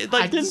 because "I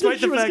like didn't despite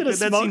think the she was fact gonna that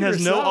that smoke scene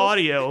has no herself."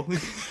 audio.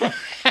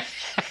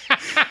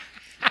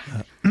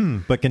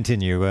 But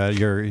continue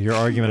your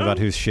argument about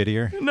who's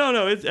shittier.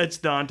 No, it's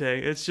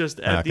Dante. It's just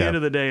at the Okay. end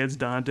of the day, it's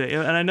Dante.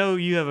 And I know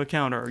you have a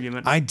counter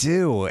argument. I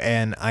do,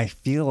 and I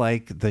feel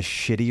like the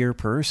shittier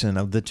person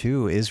of the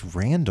two is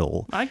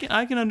Randall. I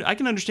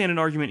can understand an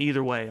argument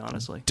either way,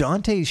 honestly.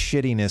 Dante's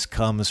shittiness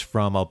comes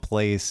from a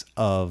place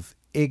of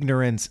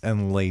ignorance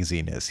and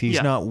laziness. He's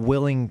Yeah. not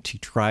willing to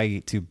try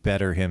to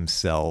better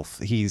himself.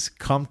 He's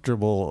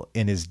comfortable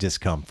in his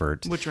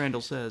discomfort. Which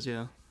Randall says,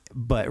 yeah.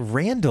 But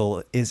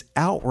Randall is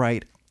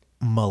outright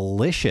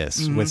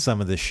malicious Mm-hmm. with some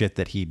of the shit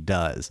that he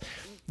does.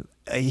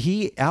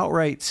 He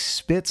outright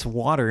spits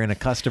water in a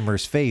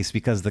customer's face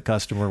because the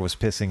customer was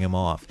pissing him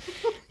off.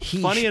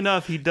 Funny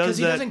enough, he does Because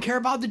he that. doesn't care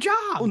about the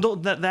job. Well,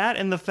 that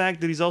and the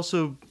fact that he's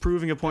also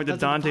proving a point that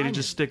Doesn't Dante to define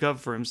just it. stick up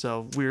for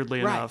himself.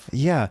 Weirdly Right. enough,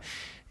 Yeah.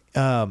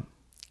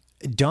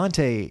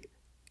 Dante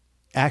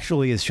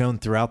actually is shown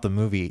throughout the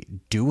movie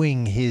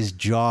doing his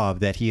job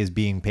that he is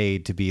being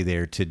paid to be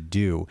there to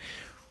do.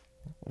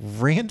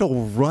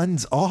 Randall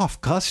runs off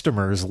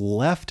customers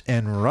left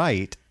and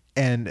right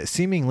and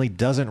seemingly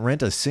doesn't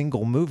rent a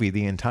single movie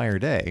the entire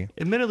day.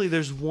 admittedly,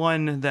 there's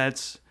one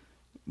that's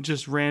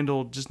just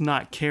Randall just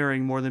not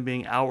caring more than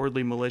being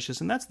outwardly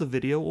malicious, and that's the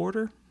video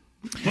order.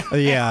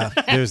 Yeah,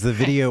 there's the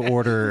video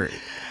order.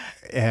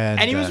 And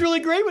And he was really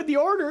great with the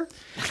order.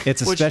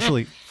 it's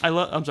especially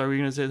I'm sorry, were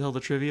you gonna tell the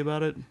trivia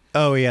about it?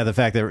 oh yeah, the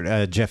fact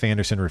that Jeff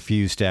Anderson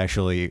refused to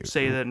actually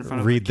Say that in front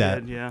of read a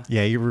that. kid,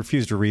 yeah. He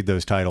refused to read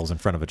those titles in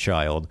front of a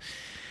child.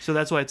 So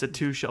that's why it's a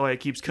two-shot. It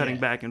keeps cutting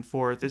back and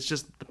forth. It's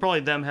just probably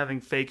them having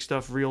fake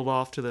stuff reeled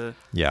off to the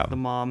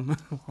mom.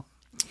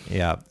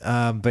 Yeah,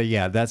 but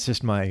yeah, that's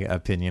just my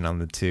opinion on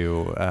the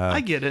two.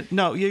 I get it.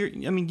 No,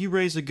 you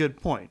raise a good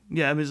point.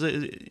 Yeah, I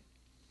mean,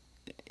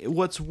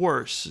 what's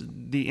worse,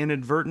 the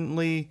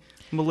inadvertently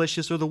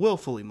malicious or the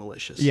willfully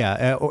malicious?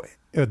 Yeah,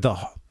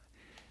 the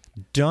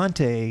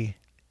Dante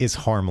is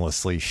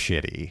harmlessly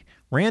shitty.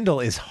 Randall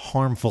is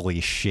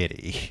harmfully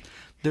shitty.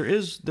 There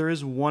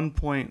is one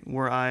point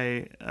where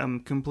I am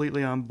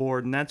completely on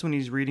board, and that's when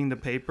he's reading the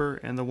paper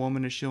and the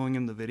woman is showing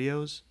him the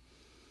videos.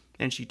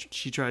 and she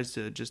tries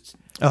to just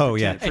Oh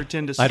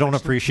pretend to I don't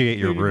sex- appreciate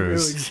your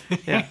ruse.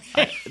 Yeah.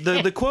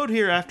 The quote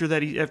here after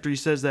he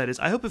says that is,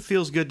 "I hope it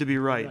feels good to be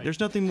right. There's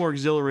nothing more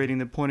exhilarating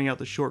than pointing out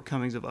the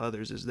shortcomings of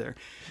others, is there?"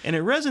 And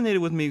it resonated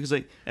with me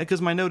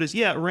because my note is,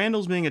 yeah,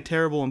 Randall's being a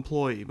terrible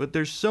employee, but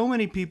there's so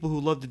many people who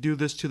love to do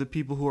this to the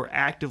people who are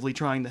actively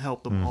trying to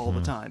help them all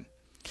the time.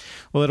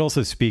 Well, it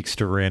also speaks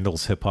to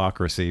Randall's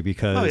hypocrisy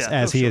because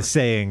as he is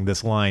saying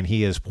this line,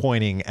 he is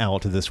pointing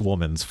out this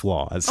woman's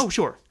flaws. Oh,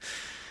 sure.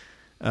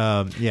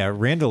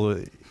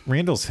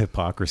 Randall's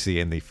hypocrisy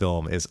in the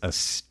film is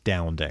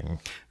astounding.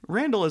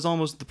 Randall is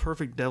almost the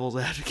perfect devil's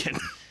advocate.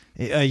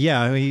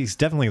 He's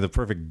definitely the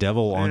perfect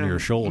devil on your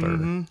shoulder.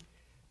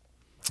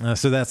 Mm-hmm.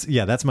 So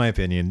that's my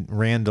opinion.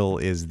 Randall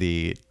is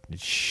the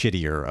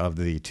shittier of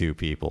the two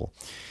people.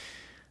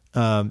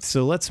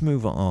 So let's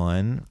move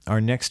on.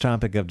 Our next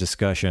topic of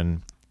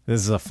discussion,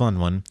 this is a fun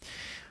one.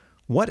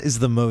 What is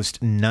the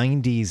most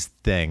 90s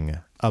thing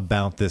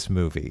about this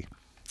movie?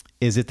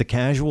 Is it the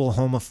casual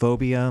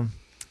homophobia?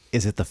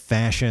 Is it the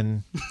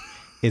fashion?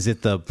 Is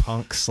it the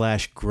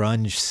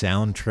punk/grunge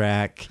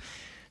soundtrack?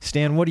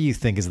 Stan, what do you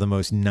think is the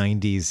most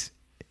 90s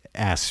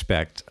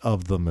aspect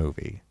of the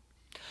movie?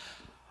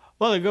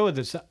 Well, to go with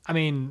this, I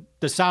mean,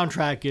 the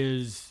soundtrack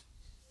is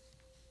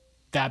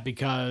that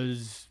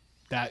because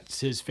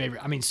that's his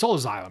favorite. I mean, Soul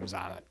Asylum is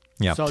on it.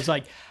 Yeah. So it's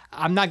like,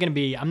 I'm not gonna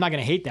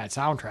hate that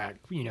soundtrack.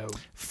 You know,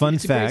 Fun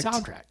it's fact, a great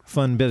soundtrack.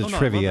 fun bit of I love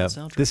trivia. that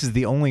soundtrack. This is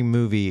the only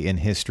movie in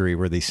history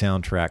where the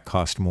soundtrack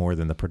cost more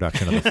than the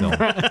production of the film.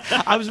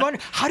 I was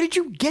wondering, how did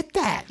you get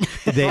that?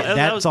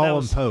 That's all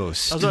in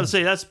post. I was about to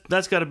say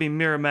that's got to be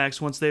Miramax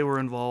once they were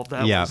involved.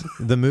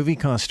 The movie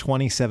cost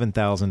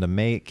 $27,000 to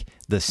make.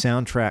 The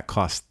soundtrack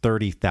cost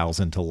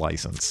 $30,000 to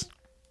license.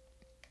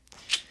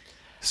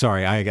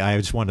 Sorry, I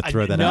just wanted to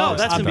throw that out. No,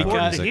 that's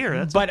important to hear.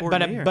 That's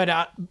important to hear.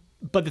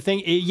 But the thing,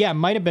 it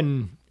might have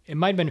been.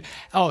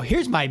 Oh,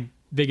 here's my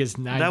biggest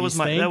 90s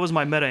thing. That was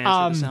my meta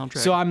answer. The soundtrack.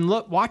 So I'm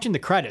watching the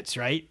credits,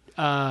 right?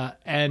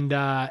 And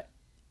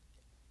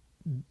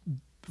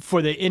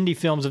for the indie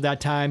films of that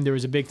time, there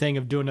was a big thing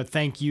of doing a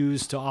thank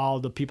yous to all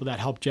the people that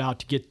helped you out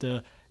to get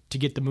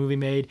the movie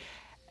made.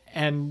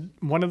 And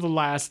one of the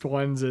last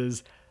ones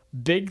is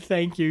big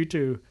thank you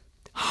to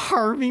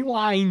Harvey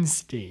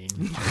Weinstein.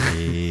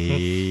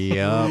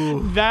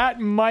 Yep. That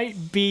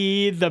might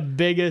be the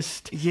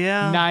biggest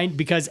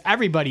because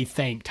everybody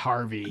thanked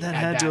Harvey. That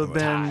had to have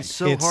been time.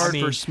 so hard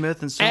for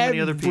Smith and so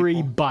many other people.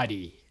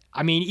 Everybody.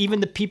 I mean,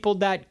 even the people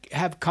that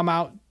have come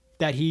out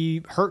that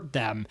he hurt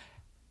them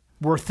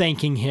were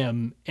thanking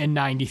him in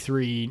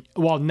 93,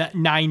 well,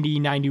 90,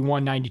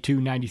 91,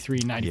 92, 93,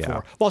 94.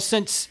 Yeah. Well,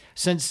 since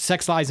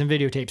Sex, Lies, and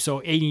Videotape,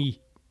 so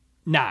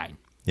 89.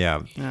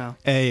 Yeah.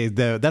 Hey,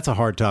 that's a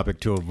hard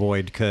topic to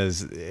avoid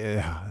because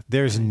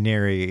there's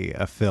nary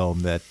a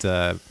film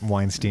that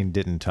Weinstein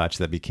didn't touch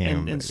that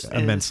became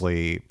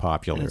immensely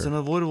popular. And it's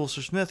unavoidable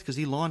for Smith because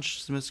he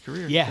launched Smith's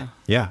career. Yeah.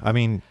 Yeah, I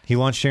mean, he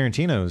launched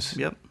Tarantino's.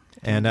 Yep.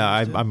 And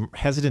I'm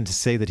hesitant to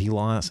say that he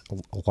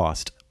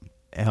lost.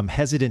 I'm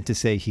hesitant to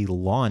say he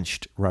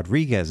launched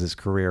Rodriguez's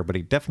career, but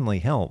he definitely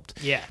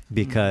helped. Yeah.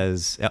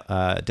 Because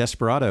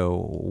Desperado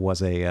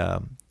was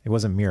it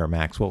wasn't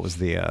Miramax. What was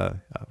the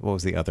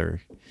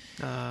other?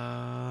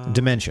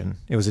 Dimension.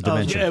 It was a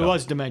Dimension. It film,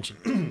 was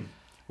Dimension.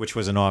 which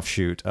was an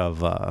offshoot of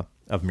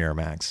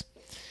Miramax.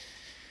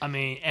 I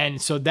mean, and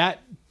so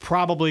that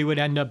probably would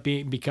end up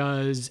being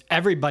because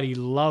everybody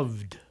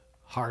loved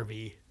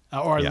Harvey,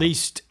 or at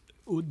least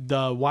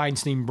the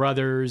Weinstein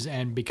brothers,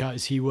 and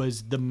because he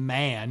was the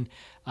man,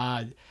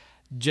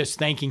 just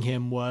thanking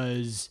him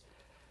was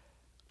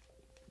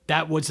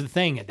the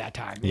thing at that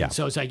time. Yeah. And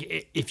so it's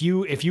like if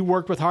you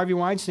worked with Harvey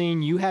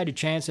Weinstein, you had a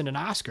chance at an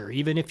Oscar.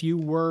 Even if you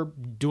were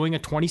doing a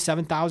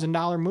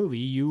 $27,000 movie,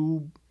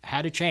 you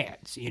had a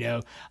chance.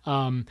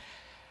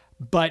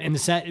 But in the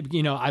sense,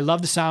 I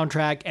love the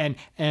soundtrack,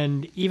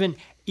 and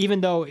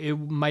even though it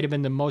might have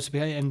been the most,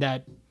 and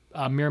that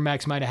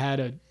Miramax might have had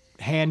a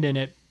hand in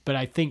it, but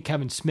I think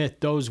Kevin Smith,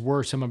 those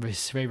were some of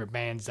his favorite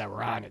bands that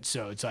were on it.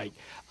 So it's like,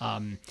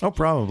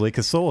 probably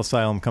because Soul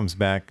Asylum comes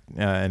back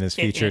and is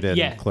featured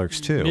in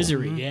Clerks 2.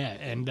 Misery,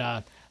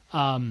 and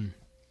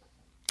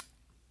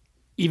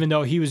even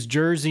though he was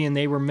Jersey and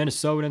they were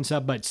Minnesota and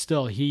stuff, but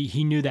still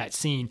he knew that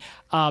scene.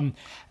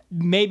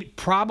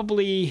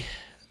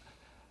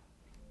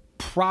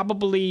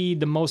 Probably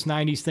the most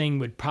 90s thing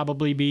would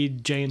probably be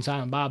Jay and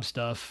Silent Bob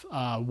stuff.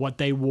 What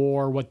they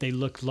wore, what they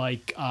looked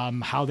like,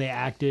 how they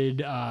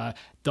acted,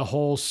 the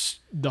whole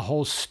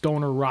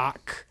stoner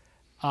rock.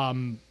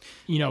 Caius.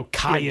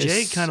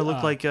 Jay kind of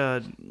looked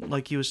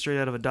like he was straight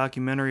out of a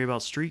documentary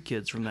about street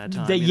kids from that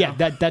time.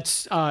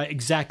 That's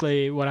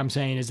exactly what I'm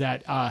saying. Is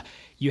that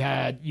you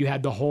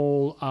had the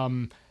whole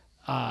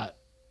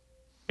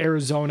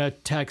Arizona,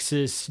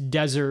 Texas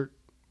desert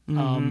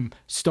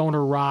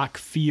stoner rock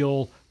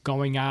feel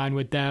going on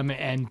with them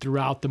and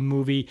throughout the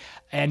movie.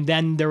 And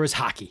then there was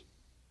hockey.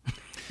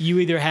 You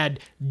either had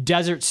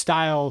desert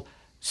style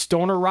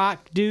stoner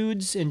rock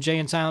dudes in Jay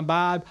and Silent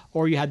Bob,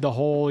 or you had the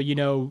whole,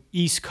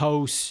 East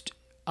Coast,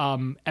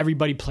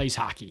 everybody plays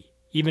hockey.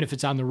 even if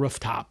it's on the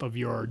rooftop of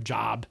your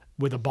job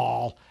with a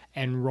ball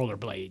and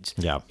rollerblades.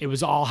 Yeah. It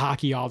was all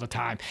hockey all the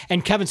time.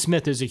 And Kevin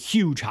Smith is a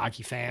huge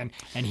hockey fan,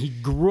 and he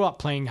grew up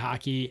playing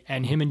hockey,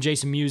 and him and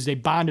Jason Mewes, they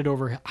bonded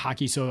over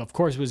hockey, so of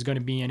course was going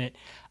to be in it.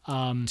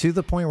 To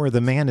the point where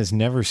the man is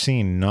never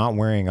seen not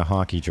wearing a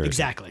hockey jersey.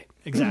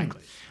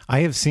 Exactly. I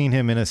have seen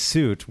him in a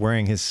suit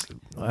wearing his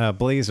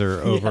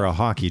blazer over a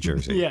hockey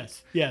jersey.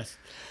 Yes.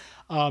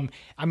 I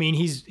mean,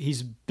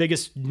 he's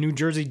biggest New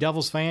Jersey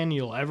Devils fan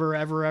you'll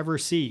ever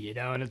see, you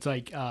know, and it's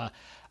like,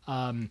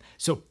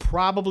 so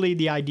probably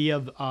the idea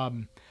of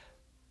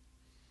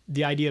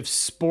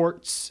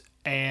sports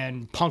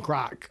and punk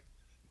rock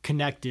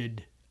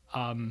connected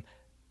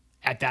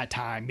at that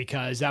time,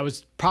 because that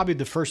was probably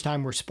the first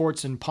time where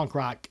sports and punk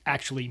rock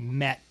actually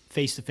met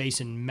face to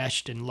face and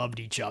meshed and loved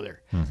each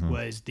other.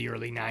 Was the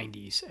early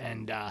 90s,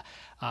 and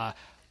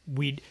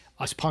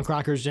us punk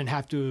rockers didn't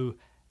have to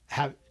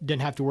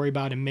worry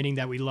about admitting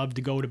that we loved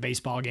to go to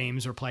baseball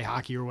games or play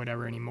hockey or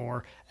whatever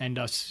anymore. And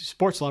us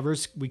sports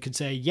lovers, we could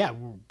say, yeah,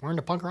 we're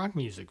into punk rock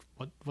music.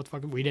 What the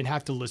fuck? We didn't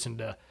have to listen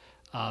to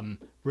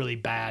really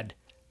bad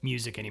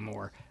music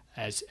anymore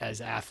as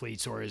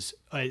athletes or as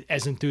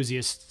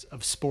enthusiasts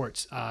of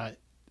sports.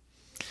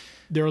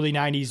 The early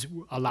 90s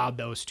allowed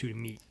those two to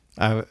meet.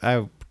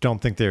 I don't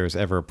think there was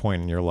ever a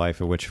point in your life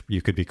at which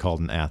you could be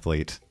called an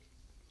athlete.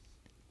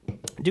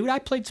 Dude, I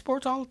played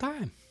sports all the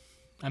time.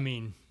 I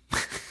mean,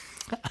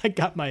 I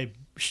got my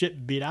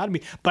shit beat out of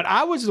me. But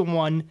I was the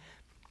one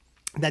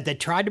that they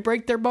tried to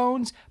break their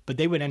bones, but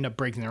they would end up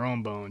breaking their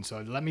own bones.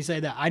 So let me say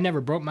that I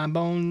never broke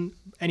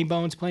any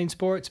bones playing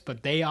sports,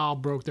 but they all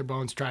broke their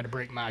bones trying to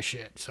break my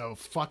shit. So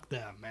fuck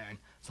them, man.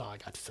 That's all I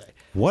got to say.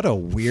 What a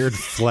weird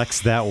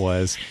flex that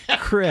was.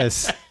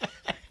 Chris,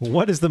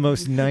 what is the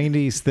most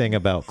 90s thing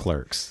about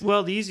Clerks?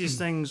 Well, the easiest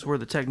things were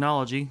the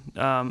technology.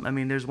 I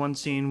mean, there's one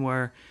scene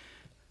where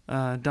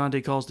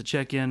Dante calls to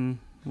check in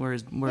where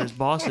his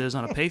boss is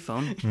on a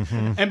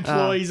payphone.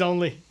 Employees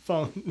only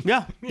phone.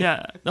 Yeah.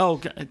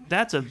 Oh,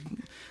 that's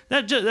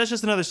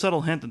just another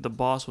subtle hint that the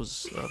boss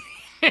was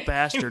a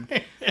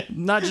bastard.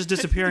 Not just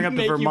disappearing up to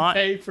Make you Vermont.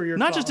 pay for your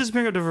Not call. just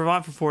disappearing up to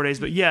Vermont for 4 days,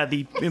 but yeah,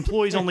 the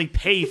employees only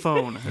pay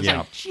phone. It's Yeah.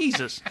 like,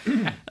 Jesus.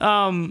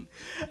 I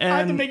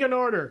had to make an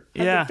order.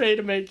 I had to pay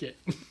to make it.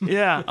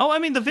 Yeah. Oh, I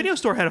mean, the video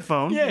store had a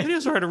phone. Yeah. The video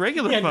store had a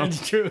regular Yeah, phone.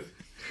 that's true.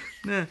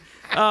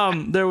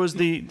 There was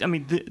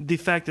the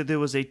fact that there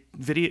was a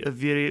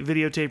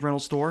videotape rental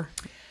store,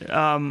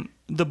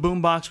 the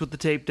boombox with the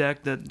tape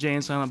deck that Jay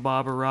and Silent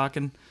Bob are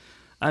rocking.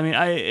 I mean,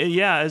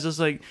 it's just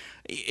like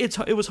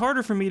it was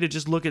harder for me to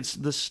just look at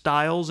the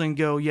styles and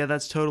go, yeah,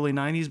 that's totally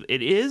 90s.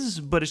 It is,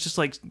 but it's just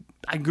like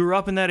I grew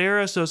up in that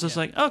era, so it's just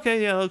like,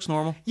 okay, yeah, that looks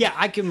normal. Yeah,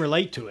 I can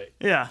relate to it.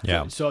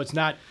 Yeah. So it's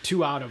not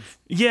too out of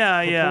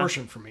Yeah.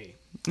 proportion for me.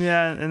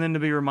 Yeah, and then to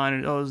be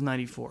reminded, it was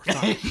 94.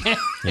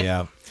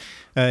 Yeah.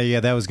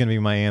 That was going to be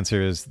my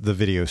answer, is the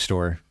video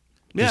store.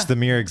 Just the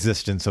mere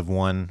existence of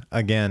one.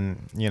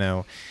 Again,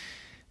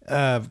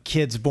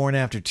 kids born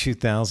after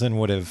 2000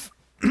 would have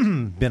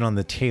been on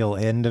the tail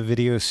end of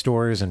video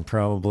stores and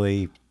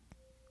probably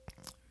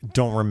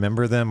don't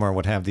remember them or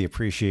would have the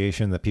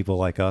appreciation that people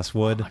like us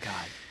would. Oh my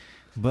God.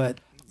 But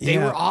They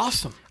were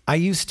awesome. I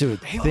used to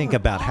think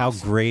about how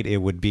great it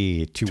would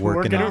be to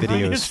work in a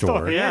video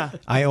store. Yeah.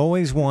 I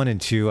always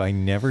wanted to. I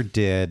never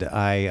did.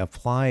 I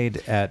applied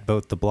at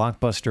both the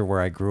Blockbuster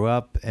where I grew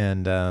up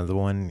and the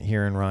one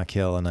here in Rock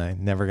Hill, and I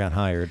never got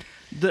hired.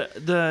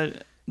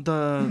 The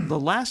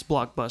last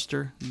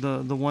Blockbuster,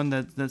 the one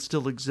that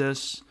still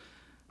exists,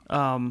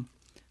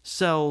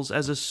 sells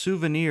as a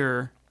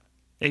souvenir,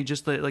 a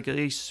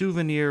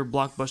souvenir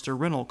Blockbuster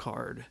rental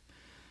card.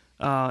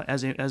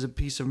 As a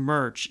piece of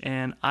merch,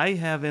 and I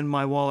have in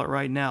my wallet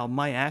right now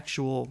my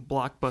actual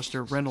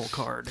Blockbuster rental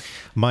card.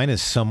 Mine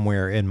is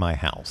somewhere in my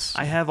house.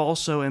 I have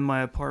also in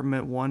my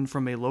apartment one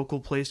from a local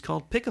place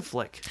called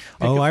Pick-a-Flick.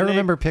 I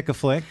remember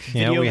Pick-a-Flick.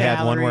 Yeah, Video we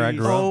had one where I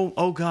galleries. grew up.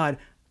 Oh God.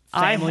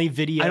 Family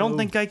video. I don't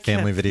think I kept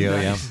Family video,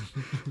 yeah.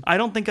 I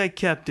don't think I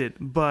kept it,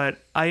 but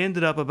I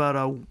ended up about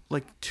a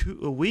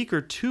week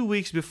or 2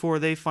 weeks before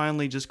they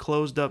finally just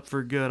closed up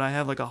for good. I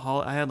had like a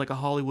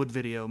Hollywood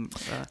video.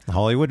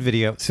 Hollywood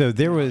Video. So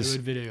there was.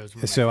 Hollywood videos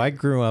were So I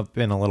grew up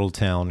in a little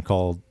town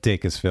called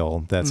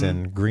Dacusville. That's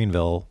in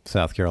Greenville,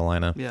 South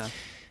Carolina. Yeah.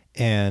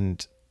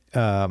 And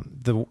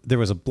there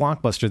was a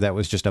Blockbuster that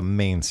was just a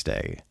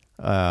mainstay.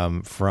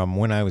 From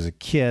when I was a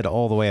kid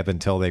all the way up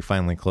until they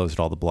finally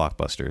closed all the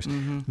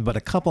Blockbusters. But a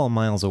couple of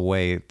miles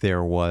away,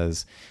 there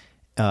was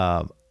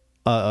a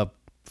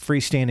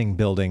freestanding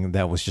building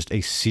that was just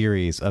a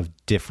series of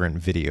different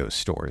video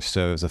stores.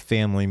 So it was a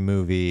family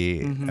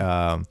movie.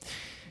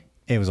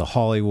 It was a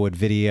Hollywood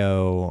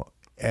video.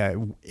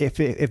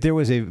 If there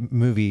was a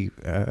movie,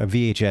 a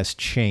VHS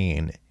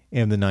chain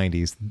in the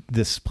 90s,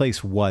 this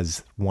place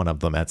was one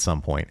of them at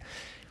some point.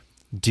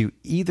 Do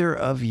either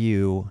of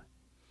you...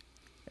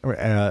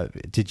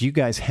 did you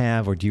guys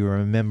have, or do you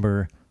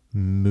remember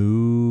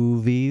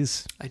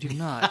movies? I do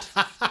not.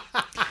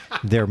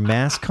 Their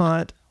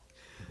mascot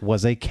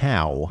was a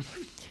cow,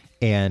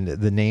 and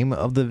the name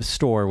of the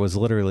store was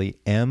literally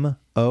MOOVIES.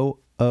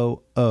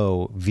 Movies.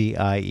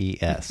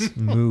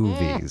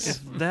 Movies.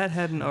 If that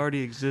hadn't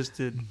already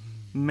existed,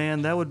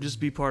 man, that would just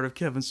be part of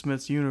Kevin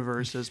Smith's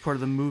universe as part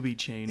of the movie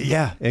chain.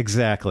 Yeah,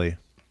 exactly.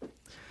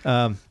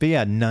 But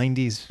yeah,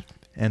 90s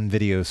and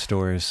video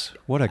stores.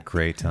 What a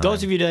great time.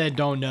 Those of you that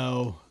don't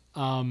know,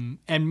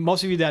 and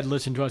most of you that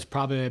listen to us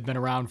probably have been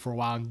around for a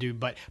while and do,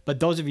 but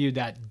those of you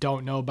that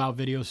don't know about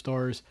video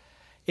stores,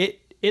 it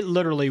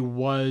literally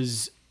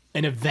was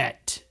an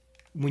event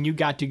when you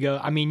got to go.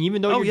 I mean,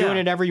 even though you're doing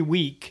it every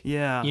week,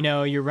 Yeah. you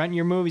know, you're renting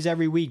your movies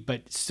every week,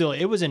 but still,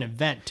 it was an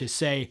event to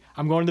say,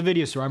 I'm going to the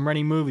video store, I'm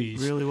renting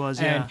movies. It really was,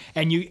 yeah.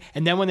 And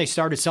then when they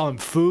started selling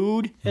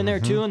food in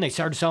there too, and they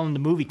started selling the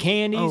movie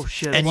candies. Oh,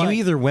 shit. And you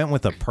either went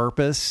with a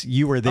purpose,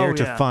 you were there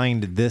to yeah.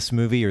 find this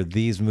movie or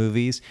these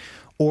movies,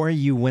 or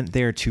you went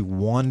there to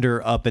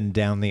wander up and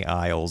down the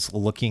aisles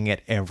looking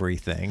at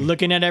everything.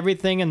 Looking at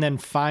everything and then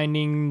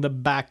finding the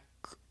back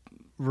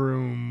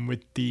room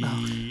with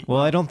the Well,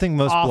 I don't think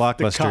most off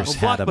the blockbusters cuff.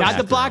 had a not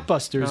the back room.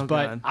 blockbusters, Oh,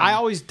 but God. I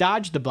always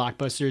dodged the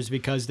blockbusters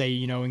because they,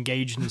 you know,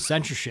 engaged in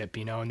censorship,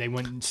 you know, and they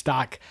wouldn't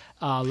stock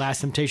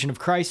Last Temptation of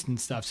Christ and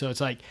stuff. So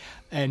it's like,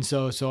 and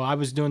so I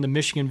was doing the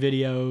Michigan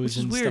videos Which is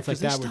and weird stuff like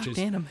 'cause they that, which stopped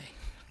is anime.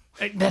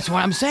 that's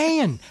what I'm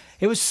saying.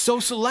 It was so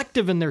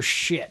selective in their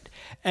shit,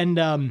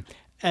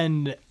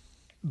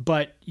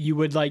 but you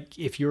would like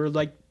if you're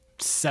like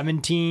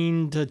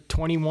 17 to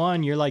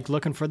 21, you're like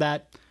looking for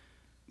that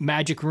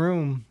magic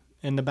room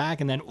in the back,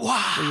 and then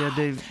wow. But yeah,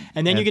 Dave.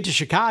 And then you get to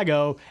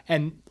Chicago,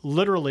 and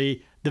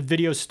literally the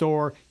video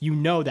store, you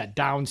know that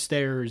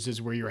downstairs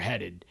is where you're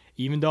headed.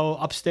 Even though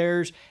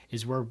upstairs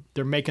is where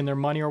they're making their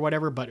money or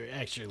whatever, but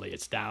actually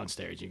it's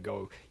downstairs. You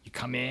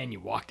come in, you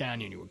walk down,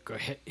 and you go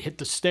hit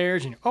the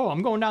stairs, and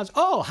I'm going down.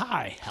 Oh,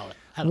 hi. Hello.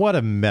 What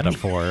a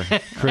metaphor,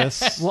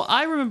 Chris. Well,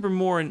 I remember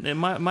more, and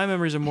my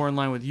memories are more in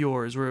line with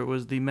yours, where it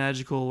was the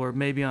magical, or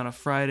maybe on a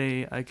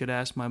Friday I could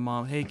ask my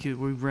mom, hey, could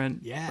we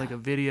rent like a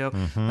video?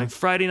 Like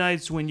Friday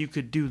nights when you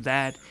could do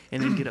that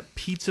and then get a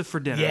pizza for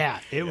dinner. Yeah,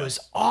 it was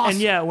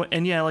awesome.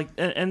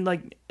 And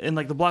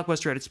like the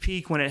Blockbuster at its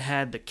peak when it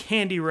had the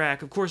candy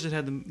rack. Of course, it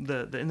had and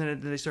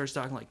then they started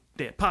stocking like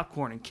they had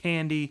popcorn and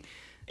candy.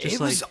 It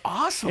was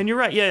awesome. And you're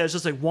right. Yeah, it's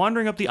just like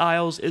wandering up the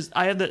aisles.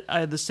 I had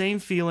the same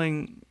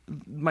feeling.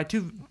 My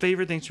two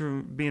favorite things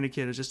from being a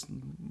kid is just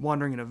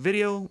wandering in a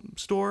video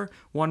store,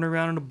 wandering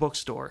around in a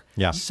bookstore.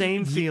 Yeah.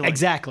 Same feeling.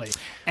 Exactly.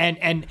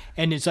 And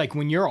it's like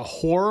when you're a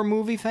horror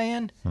movie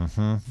fan,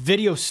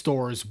 video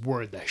stores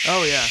were the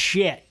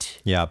shit.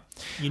 Yeah.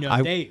 You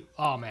know,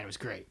 it was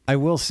great. I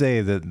will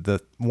say that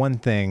the one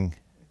thing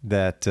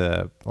that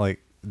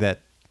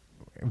that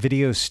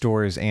video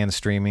stores and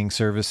streaming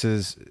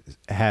services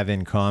have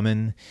in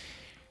common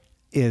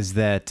is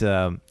that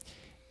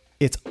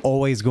it's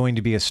always going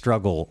to be a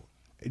struggle.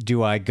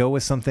 Do I go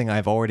with something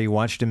I've already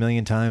watched a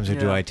million times, or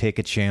do I take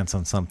a chance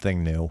on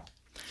something new?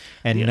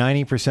 And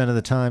 90% of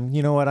the time,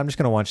 you know what? I'm just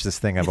going to watch this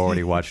thing I've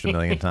already watched a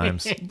million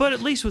times. But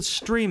at least with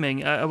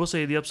streaming, I will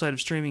say the upside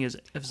of streaming is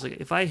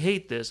if I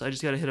hate this, I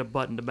just got to hit a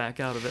button to back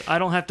out of it. I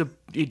don't have to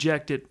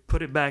eject it,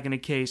 put it back in a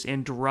case,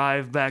 and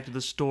drive back to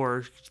the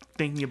store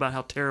thinking about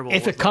how terrible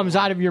If it was. it comes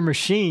out of your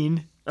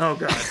machine. Oh,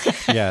 God.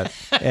 Yeah.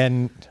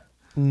 And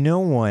no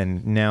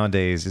one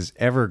nowadays is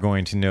ever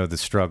going to know the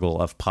struggle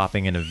of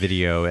popping in a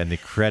video and the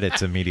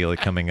credits immediately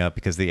coming up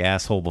because the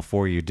asshole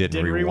before you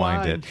didn't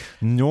rewind it.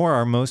 Nor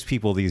are most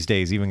people these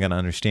days even going to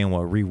understand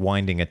what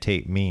rewinding a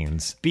tape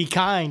means. Be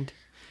kind.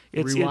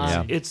 It's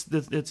Rewind.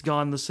 it's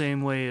gone the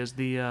same way as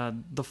the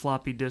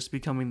floppy disk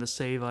becoming the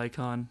save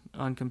icon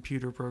on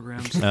computer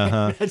programs.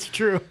 That's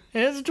true.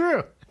 It's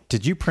true.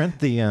 Did you print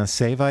the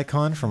save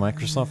icon for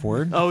Microsoft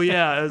Word? Oh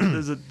yeah,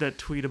 there's that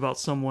tweet about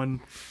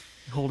someone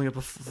holding up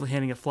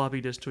handing a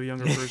floppy disk to a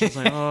younger person. It's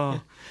like, oh,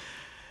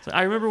 so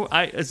I remember.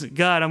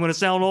 God, I'm going to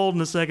sound old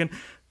in a second.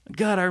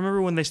 God, I remember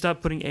when they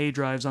stopped putting A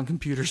drives on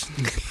computers.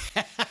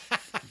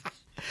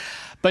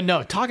 But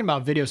no, talking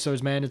about video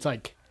stores, man, it's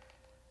like,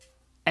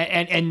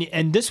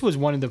 and this is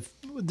one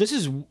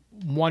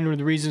of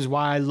the reasons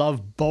why I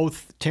love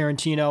both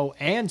Tarantino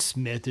and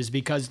Smith is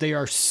because they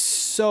are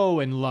so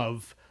in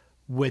love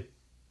with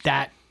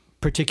that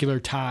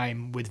particular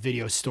time with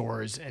video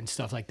stores and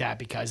stuff like that,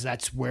 because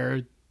that's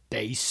where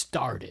they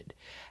started,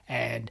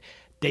 and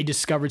they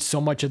discovered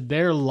so much of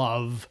their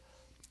love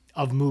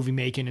of movie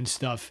making and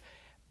stuff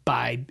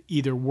by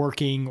either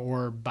working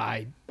or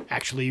by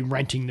actually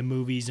renting the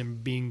movies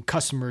and being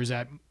customers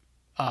at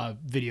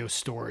video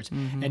stores.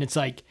 And it's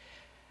like,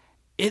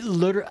 it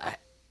literally,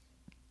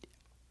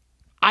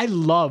 I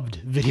loved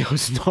video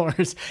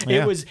stores.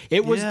 Yeah.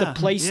 It was the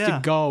place to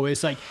go.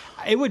 It's like,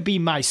 it would be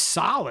my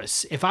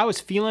solace. If I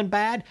was feeling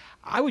bad,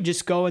 I would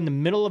just go in the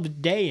middle of the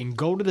day and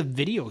go to the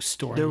video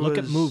store and look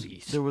at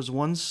movies. There was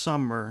one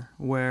summer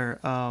where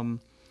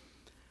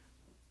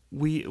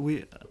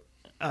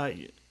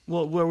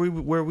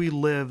where we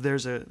live,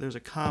 there's a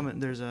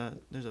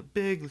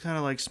big kind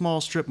of like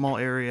small strip mall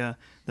area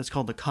that's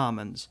called the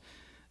Commons,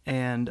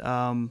 and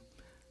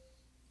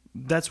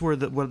that's where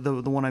the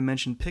one I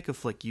mentioned,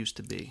 Pick-a-Flick, used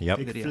to be. Yep.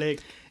 Video.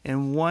 Pick-a-Flick.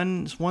 And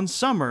one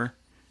summer,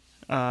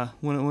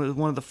 when it was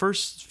one of the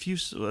first few,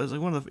 it was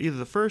like one of the, either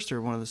the first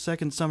or one of the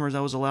second summers I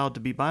was allowed to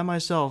be by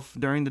myself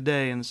during the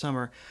day in the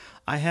summer.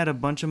 I had a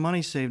bunch of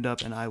money saved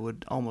up, and I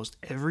would almost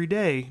every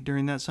day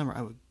during that summer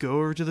I would go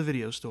over to the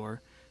video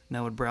store and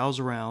I would browse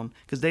around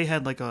because they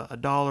had like a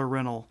 $1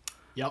 rental.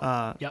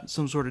 Yep.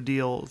 Some sort of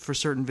deal for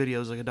certain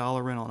videos, like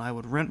 $1 rental, and I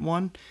would rent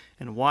one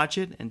and watch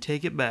it and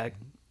take it back,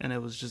 and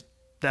it was just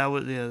that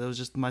was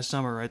just my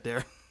summer right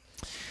there.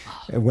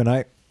 When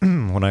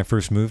I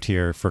first moved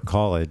here for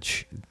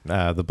college,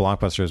 the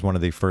Blockbuster is one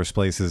of the first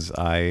places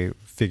I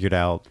figured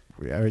out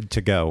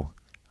to go.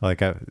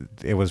 Like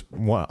it was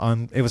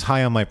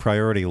high on my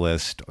priority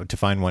list to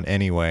find one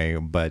anyway,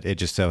 but it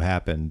just so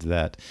happened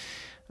that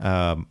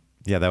that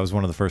was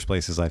one of the first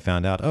places I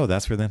found out. Oh,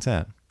 that's where that's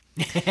at.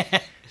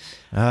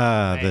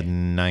 The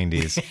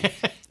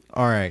 90s.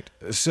 All right.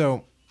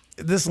 So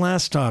this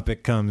last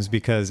topic comes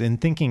because in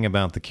thinking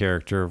about the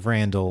character of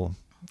Randall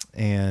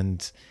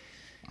and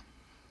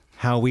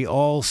how we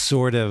all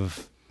sort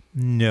of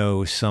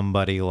know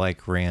somebody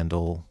like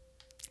Randall,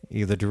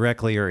 either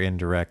directly or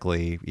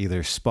indirectly,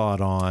 either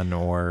spot on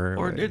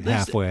or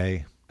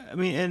halfway. I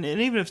mean, and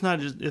even if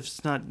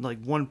it's not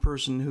like one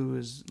person who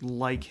is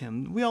like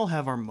him, we all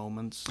have our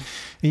moments.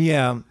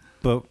 Yeah,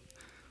 but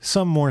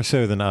some more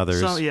so than others.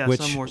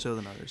 Some more so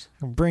than others.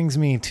 Brings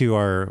me to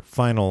our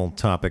final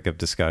topic of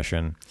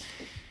discussion.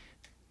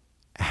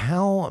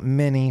 How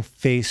many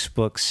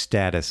Facebook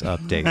status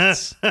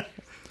updates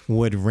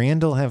would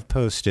Randall have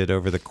posted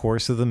over the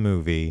course of the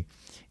movie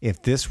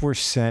if this were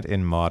set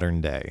in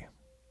modern day?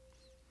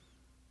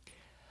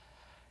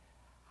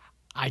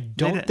 I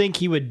don't think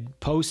he would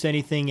post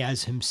anything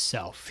as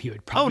himself. He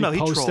would probably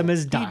post them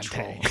as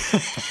Dante.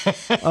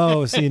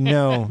 Oh, see,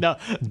 no. No.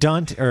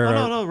 Dante,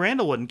 No,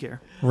 Randall wouldn't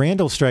care.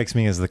 Randall strikes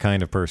me as the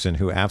kind of person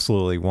who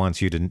absolutely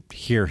wants you to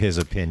hear his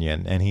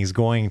opinion, and he's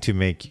going to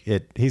make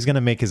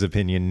his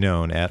opinion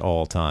known at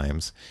all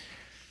times.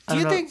 Do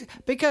you think,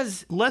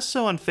 because... Less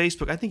so on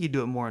Facebook. I think he'd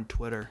do it more on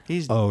Twitter.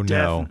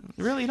 No.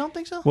 Really? You don't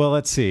think so? Well,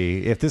 let's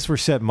see. If this were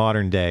set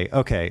modern day,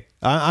 okay.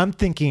 I'm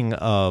thinking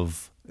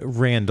of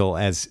Randall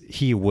as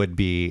he would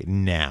be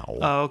now.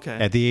 Oh, okay.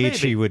 At the age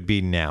Maybe. he would be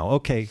now.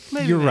 Okay,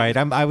 Maybe. you're right.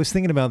 I was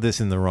thinking about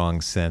this in the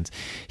wrong sense.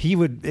 He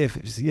would, if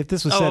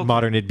this was set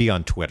modern, it'd be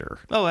on Twitter.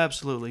 Oh,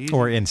 absolutely.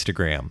 Or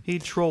Instagram.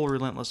 He'd troll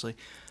relentlessly.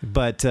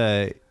 But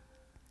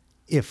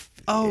if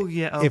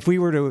we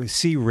were to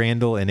see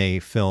Randall in a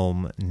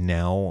film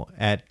now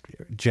at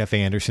Jeff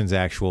Anderson's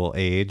actual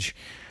age,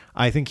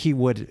 I think he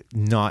would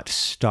not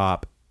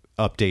stop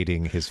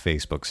updating his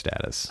Facebook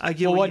status.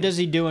 Well, what does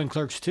he do in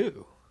Clerks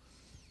 2?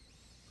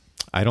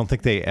 I don't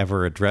think they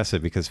ever address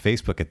it because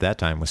Facebook at that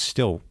time was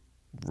still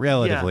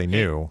relatively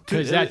new.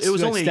 Because it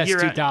was only a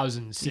year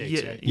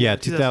 2006. Right? Yeah,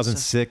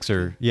 2006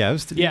 or it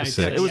was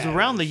 2006. It was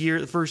around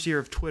the first year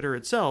of Twitter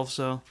itself.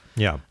 So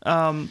yeah.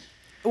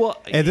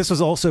 Well, and this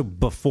was also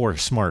before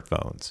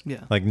smartphones.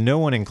 Yeah. Like no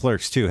one in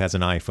Clerks 2 has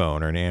an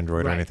iPhone or an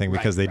Android or anything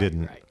because they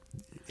didn't.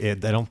 I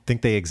don't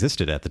think they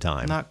existed at the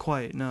time. Not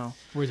quite, no.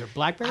 Was there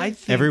BlackBerry?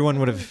 Everyone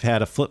would have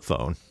had a flip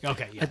phone.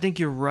 Okay, yeah. I think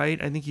you're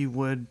right. I think he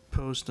would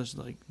post this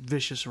like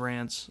vicious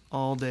rants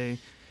all day.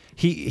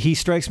 He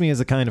strikes me as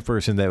the kind of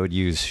person that would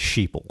use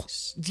sheeple.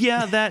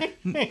 Yeah, that.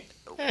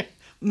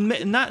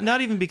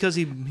 Not even because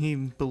he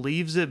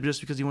believes it, but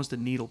just because he wants to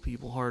needle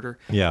people harder.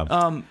 Yeah.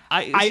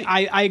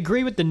 I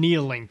agree with the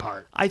needling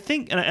part. I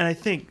think, and I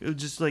think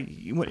just like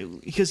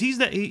because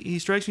he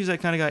strikes me as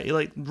that kind of guy.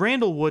 Like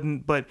Randall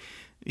wouldn't, but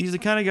he's the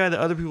kind of guy that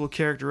other people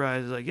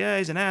characterize as like, yeah,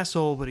 he's an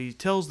asshole, but he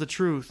tells the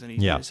truth and he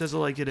says it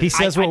like it is. He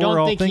says what we're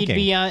all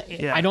thinking.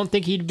 I don't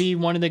think he'd be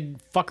one of the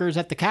fuckers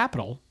at the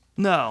Capitol.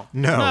 No.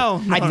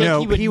 I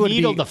think he would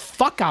needle the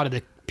fuck out of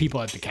the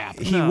people at the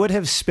Capitol. He would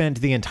have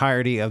spent the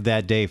entirety of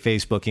that day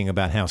Facebooking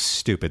about how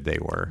stupid they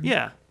were.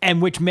 Yeah.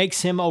 And which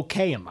makes him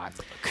okay in my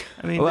book.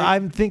 I mean,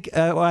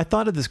 I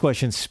thought of this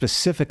question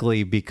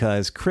specifically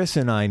because Chris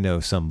and I know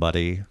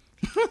somebody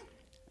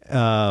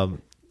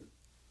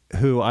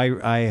who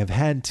I have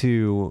had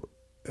to,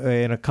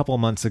 in a couple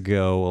of months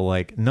ago,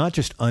 like not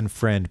just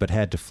unfriend, but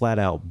had to flat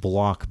out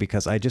block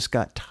because I just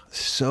got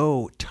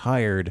so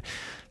tired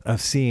of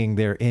seeing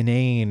their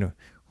inane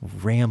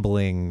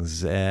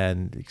ramblings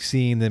and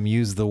seeing them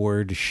use the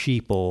word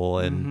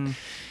sheeple. And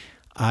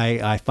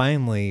I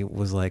finally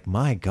was like,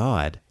 my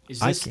God. Is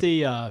this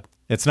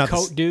it's not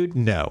coat dude?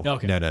 No.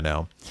 Okay.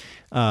 No.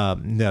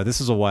 No, this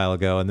was a while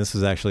ago, and this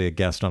was actually a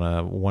guest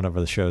on one of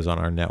the shows on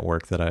our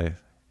network that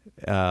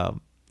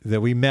that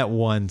we met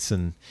once,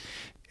 and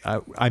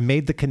I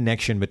made the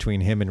connection between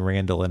him and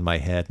Randall in my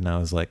head, and I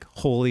was like,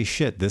 holy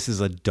shit, this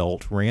is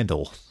adult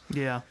Randall.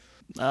 Yeah.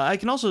 I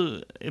can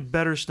also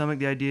better stomach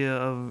the idea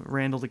of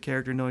Randall, the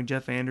character, knowing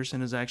Jeff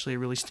Anderson is actually a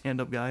really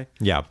stand-up guy.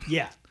 Yeah.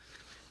 Yeah.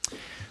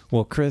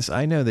 Well, Chris,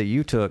 I know that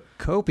you took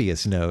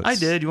copious notes. I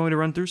did. You want me to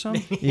run through some?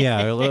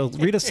 Yeah,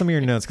 read us some of your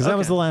notes, because that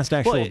was the last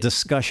actual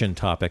discussion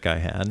topic I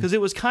had. Because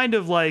it was kind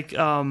of like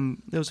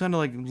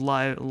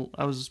live.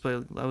 I was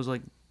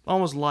like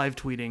almost live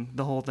tweeting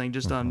the whole thing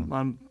just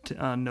on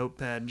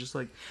Notepad. Just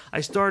like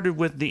I started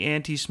with the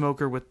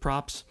anti-smoker with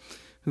props,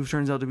 who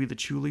turns out to be the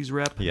Chulies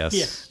rep.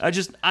 Yes.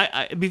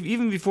 Yeah.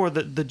 Even before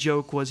the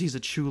joke was he's a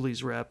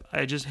Chulies rep,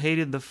 I just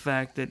hated the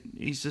fact that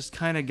he's this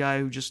kind of guy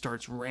who just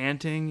starts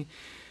ranting,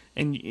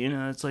 and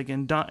it's like,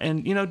 and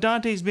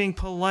Dante's being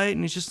polite,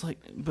 and he's just like,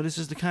 but this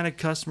is the kind of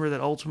customer that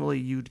ultimately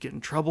you'd get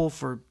in trouble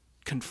for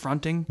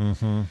confronting.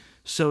 Mm-hmm.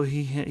 So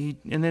he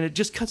and then it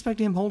just cuts back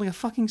to him holding a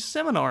fucking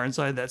seminar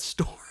inside that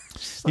store.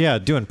 Yeah,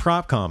 doing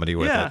prop comedy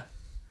with it.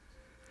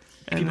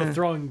 People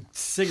throwing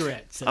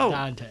cigarettes at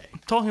Dante.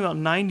 Talking about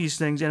 90s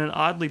things in an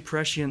oddly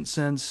prescient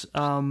sense,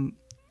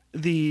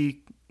 the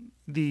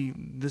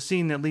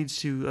scene that leads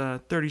to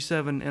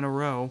 37 in a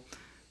row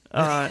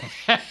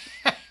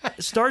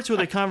starts with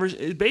a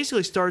conversation. It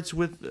basically starts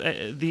with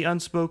the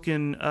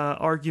unspoken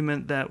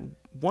argument that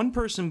one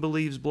person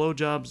believes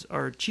blowjobs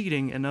are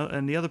cheating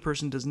and the other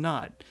person does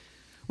not,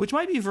 which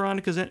might be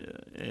Veronica's.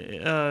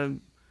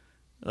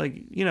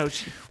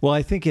 Well,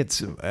 I think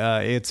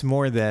it's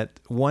more that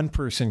one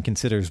person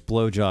considers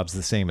blowjobs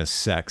the same as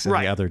sex and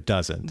the other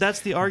doesn't. That's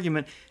the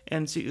argument.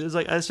 And see, it was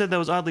like I said, that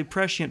was oddly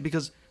prescient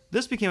because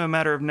this became a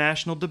matter of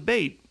national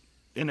debate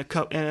in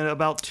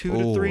about 2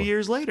 to 3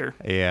 years later.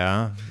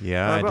 Yeah,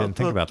 I didn't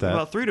think about that.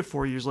 About 3 to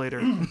 4 years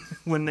later,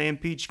 when they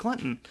impeached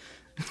Clinton.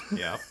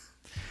 Yeah,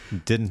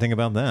 didn't think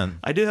about that.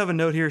 I do have a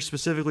note here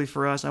specifically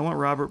for us. I want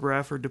Robert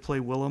Bradford to play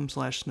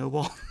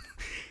Willem/Snowball.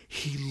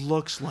 He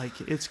looks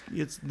like it's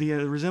the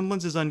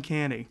resemblance is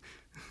uncanny.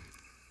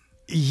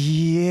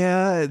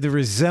 Yeah, the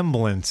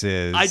resemblance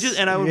is. I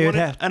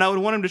would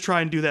want him to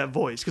try and do that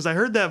voice because I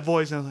heard that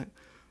voice and I was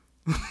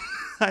like,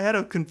 I had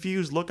a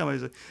confused look on my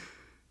face.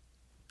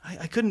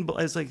 I couldn't.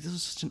 I was like, this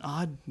is such an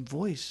odd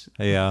voice.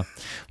 Yeah,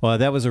 well,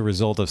 that was a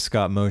result of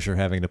Scott Mosher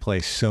having to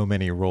play so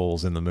many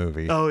roles in the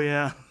movie. Oh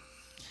yeah.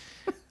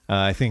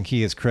 I think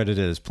he is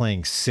credited as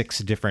playing 6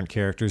 different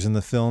characters in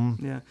the film.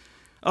 Yeah.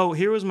 Oh,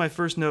 here was my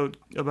first note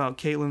about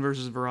Caitlin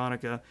versus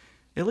Veronica.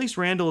 At least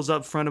Randall is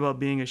upfront about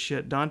being a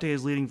shit. Dante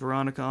is leading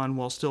Veronica on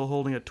while still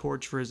holding a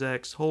torch for his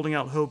ex, holding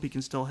out hope he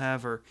can still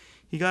have her.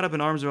 He got up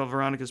in arms about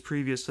Veronica's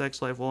previous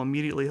sex life while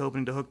immediately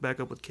hoping to hook back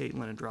up with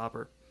Caitlin and drop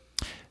her.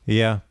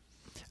 Yeah.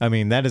 I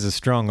mean, that is a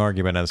strong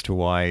argument as to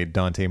why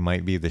Dante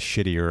might be the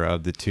shittier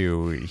of the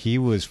two. He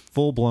was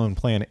full-blown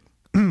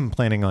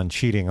planning on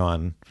cheating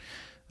on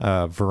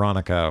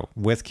Veronica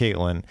with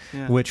Caitlin,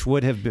 which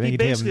would have made him... He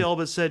basically all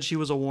but said she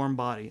was a warm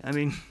body. I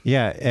mean...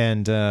 Yeah,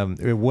 and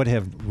it would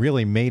have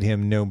really made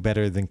him no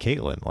better than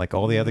Caitlin. Like,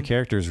 all the other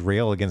characters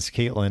rail against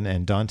Caitlin,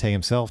 and Dante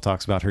himself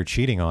talks about her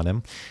cheating on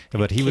him,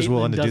 but he was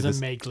willing to do this...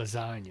 doesn't make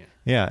lasagna.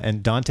 Yeah,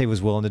 and Dante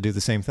was willing to do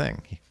the same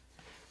thing.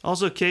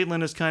 Also,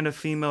 Caitlin is kind of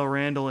female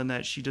Randall in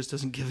that she just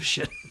doesn't give a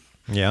shit.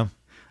 Yeah.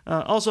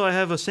 Also, I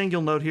have a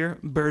single note here.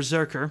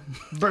 Berserker.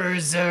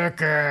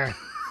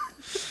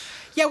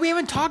 Yeah, we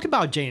haven't talked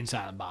about Jay and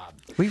Silent Bob.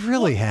 We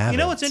really haven't. You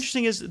know what's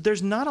interesting is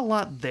there's not a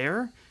lot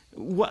there.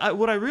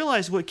 What I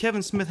realized what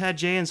Kevin Smith had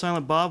Jay and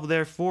Silent Bob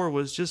there for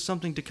was just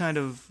something to kind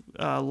of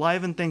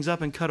liven things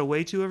up and cut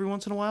away to every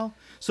once in a while.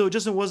 So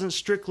it wasn't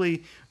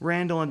strictly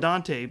Randall and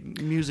Dante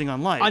musing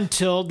on life.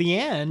 Until the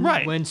end,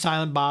 right, when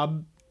Silent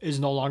Bob is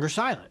no longer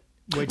silent,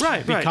 which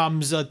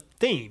becomes a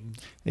theme.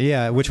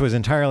 Yeah, which was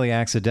entirely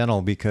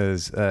accidental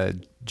because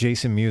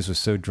Jason Mewes was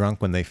so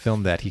drunk when they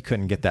filmed that he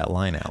couldn't get that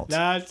line out.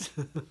 That's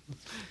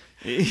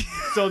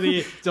so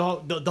the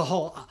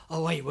whole.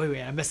 Oh wait,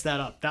 I messed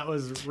that up. That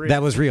was real.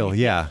 That was real.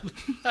 Yeah.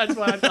 That's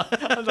what I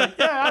thought. I was like,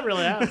 yeah, I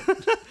really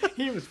have.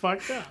 He was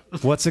fucked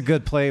up. What's a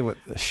good play with?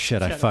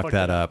 Shit, I fucked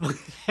that up.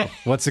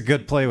 What's a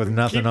good play with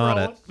nothing on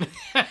it?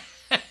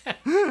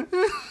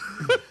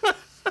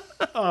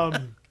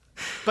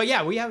 But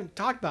yeah, we haven't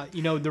talked about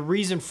the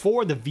reason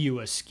for the View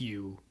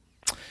Askew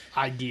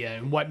idea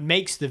and what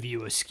makes the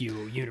View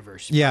Askew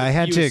universe. Yeah, I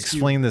had to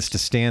explain this to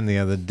Stan the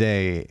other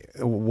day,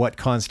 what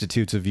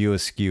constitutes a View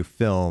Askew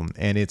film,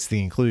 and it's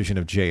the inclusion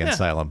of Jay and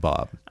Silent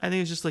Bob. I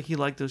think it's just like he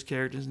liked those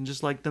characters and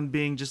just like them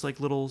being just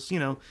like little,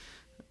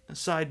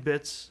 side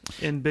bits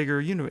in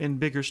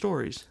bigger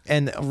stories.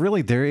 And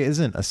really, there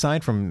isn't,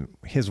 aside from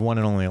his one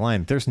and only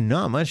line, there's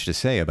not much to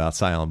say about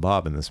Silent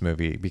Bob in this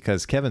movie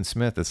because Kevin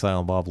Smith as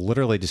Silent Bob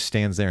literally just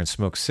stands there and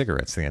smokes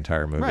cigarettes the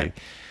entire movie. Right.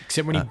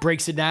 Except when he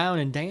breaks it down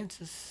and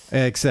dances.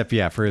 Except,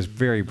 for his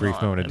very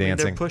brief moment of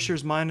dancing. They're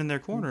pusher's mind in their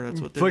corner.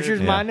 That's what they're Pusher's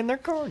mind in their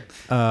corner.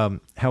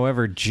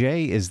 However,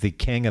 Jay is the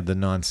king of the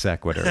non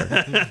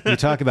sequitur. You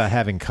talk about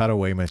having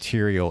cutaway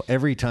material.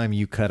 Every time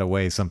you cut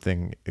away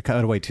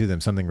to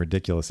them, something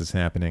ridiculous is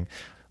happening.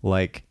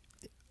 Like,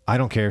 I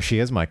don't care if she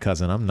is my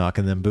cousin. I'm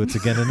knocking them boots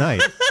again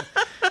tonight.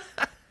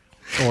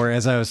 Or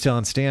as I was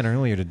telling Stan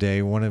earlier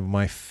today, one of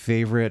my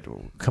favorite,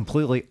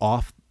 completely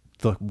off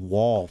the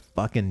wall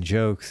fucking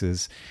jokes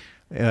is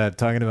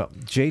talking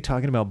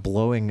about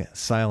blowing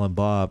Silent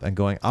Bob and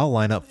going, I'll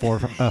line up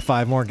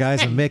 5 more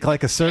guys and make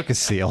like a circus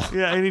seal.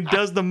 Yeah, and he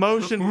does the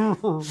motion.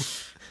 and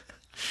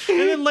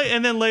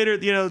then later,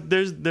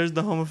 there's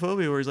the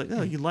homophobia where he's like,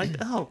 oh, you like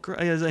that? Oh, great.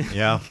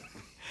 Yeah.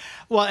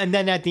 Well, and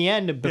then at the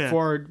end,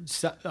 before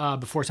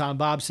Silent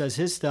Bob says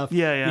his stuff,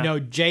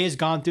 Jay has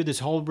gone through this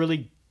whole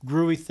really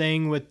groovy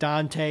thing with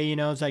Dante. You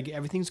know, it's like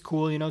everything's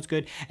cool. You know, it's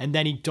good. And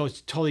then he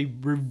totally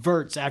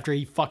reverts after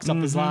he fucks up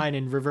his line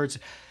and reverts.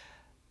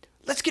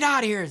 Let's get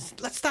out of here.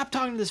 Let's stop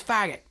talking to this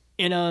faggot.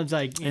 You know, it's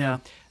like you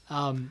know,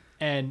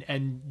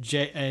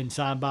 and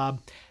Silent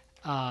Bob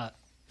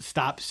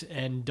stops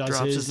and does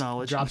Drops his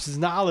knowledge. drops his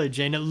knowledge,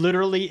 and it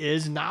literally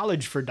is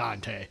knowledge for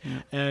Dante.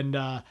 And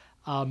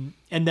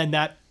then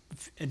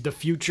the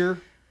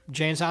future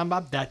Jay and Silent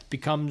Bob, that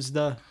becomes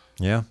the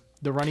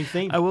running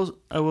theme. I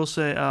will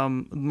say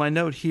my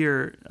note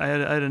here. I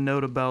had a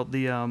note about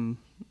the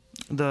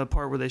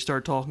part where they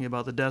start talking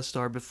about the Death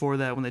Star. Before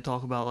that, when they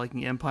talk about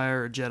liking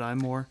Empire or Jedi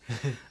more,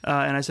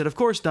 and I said, of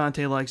course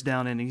Dante likes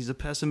down ending. He's a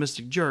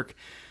pessimistic jerk.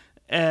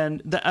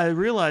 And I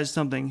realized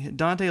something.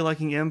 Dante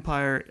liking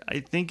Empire, I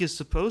think, is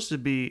supposed to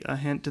be a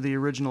hint to the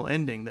original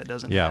ending that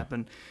doesn't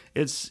happen.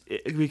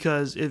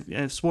 Because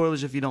if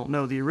spoilers if you don't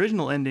know, the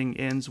original ending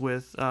ends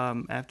with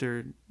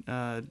after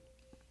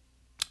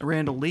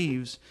Randall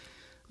leaves,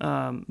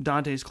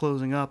 Dante's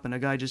closing up, and a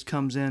guy just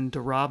comes in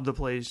to rob the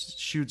place,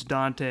 shoots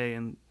Dante,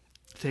 and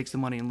takes the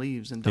money and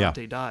leaves, and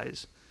Dante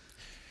dies.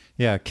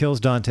 Yeah, kills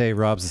Dante,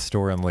 robs the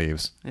store, and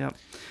leaves. Yep.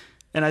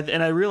 And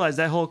I realized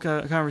that whole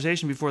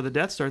conversation before the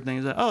Death Star thing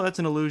is that, that's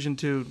an allusion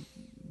to,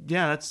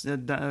 that's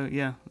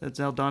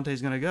how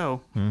Dante's gonna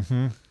go.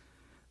 Mm-hmm.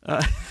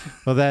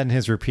 Well, that and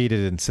his repeated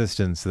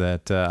insistence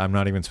that I'm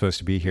not even supposed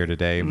to be here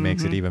today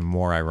makes it even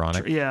more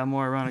ironic.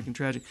 More ironic and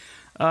tragic.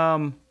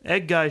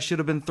 Egg guy should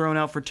have been thrown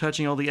out for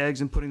touching all the eggs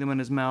and putting them in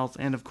his mouth,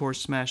 and of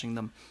course smashing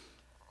them.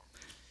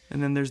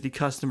 And then there's the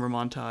customer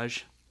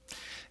montage.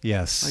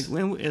 Yes.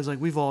 It's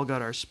like we've all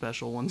got our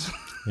special ones.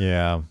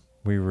 Yeah,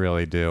 we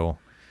really do.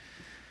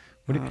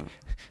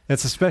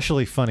 It's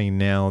especially funny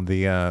now,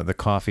 the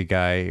coffee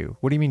guy.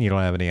 What do you mean you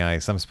don't have any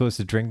ice? I'm supposed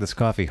to drink this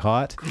coffee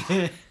hot?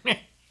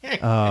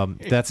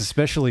 That's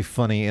especially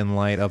funny in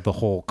light of the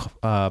whole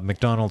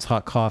McDonald's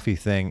hot coffee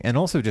thing, and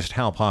also just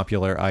how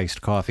popular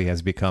iced coffee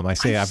has become.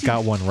 I've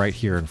got one right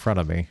here in front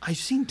of me. I've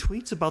seen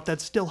tweets about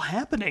that still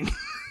happening.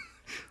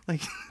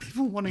 Like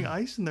people wanting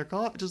ice in their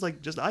coffee,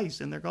 just ice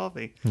in their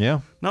coffee.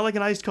 Yeah. Not like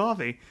an iced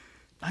coffee.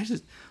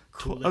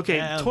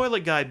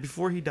 Toilet guy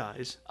before he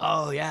dies.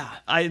 Oh yeah.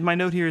 My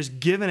note here is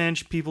give an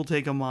inch, people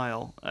take a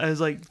mile. I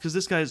was like, because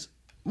this guy's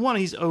one,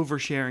 he's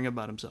oversharing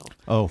about himself.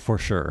 Oh, for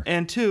sure.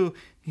 And two,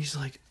 he's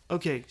like,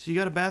 okay, so you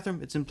got a bathroom?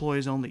 It's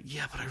employees only.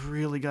 Yeah, but I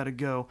really got to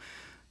go.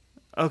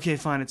 Okay,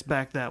 fine, it's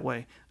back that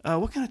way.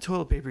 What kind of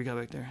toilet paper you got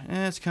back there?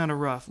 It's kind of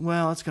rough.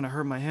 Well, it's gonna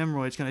hurt my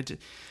hemorrhoids.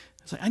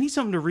 It's like, I need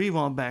something to read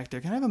while I'm back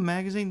there. Can I have a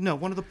magazine? No,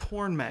 one of the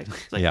porn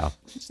magazines. Like, yeah.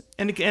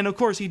 And of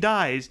course he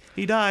dies.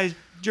 He dies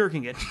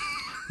jerking it.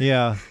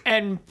 Yeah.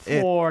 And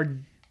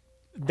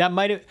that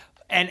might have,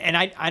 and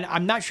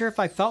I'm not sure if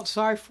I felt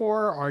sorry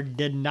for her or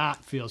did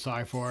not feel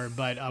sorry for her,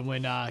 but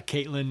when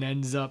Caitlin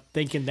ends up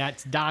thinking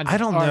that's Dante. I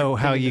don't know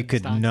how you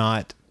could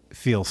not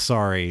feel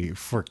sorry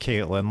for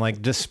Caitlin.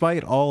 Like,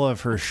 despite all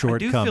of her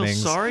shortcomings. I do feel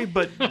sorry,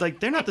 but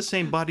like they're not the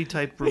same body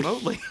type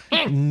remotely.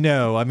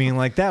 No, I mean,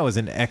 like, that was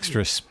an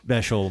extra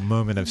special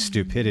moment of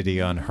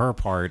stupidity on her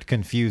part,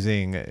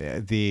 confusing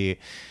the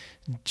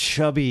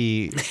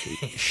chubby,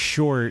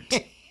 short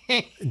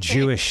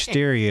Jewish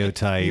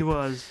stereotype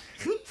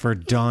for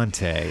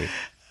Dante.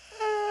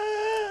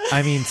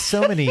 I mean,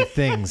 so many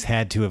things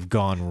had to have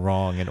gone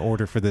wrong in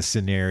order for this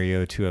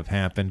scenario to have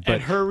happened. But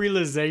and her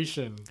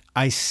realization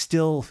I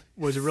still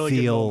was a really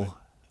good moment. feel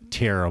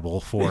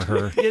terrible for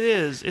her. It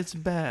is. It's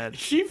bad.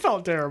 She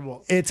felt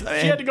terrible. She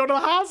had to go to the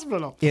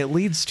hospital. It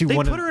leads to They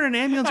put her in an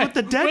ambulance with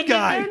the dead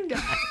guy.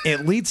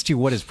 It leads to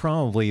what is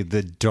probably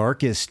the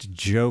darkest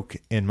joke,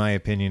 in my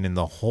opinion, in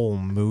the whole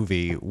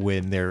movie,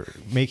 when they're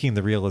making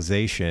the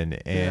realization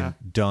and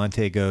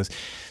Dante goes,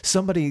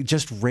 somebody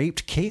just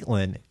raped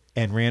Caitlin.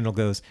 And Randall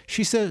goes,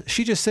 she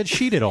just said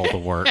she did all the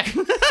work.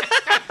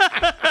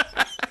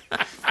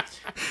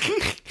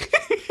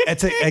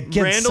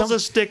 Randall's a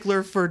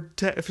stickler for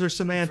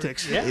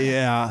semantics.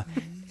 Yeah.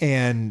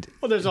 And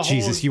there's a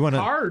Jesus, whole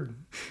card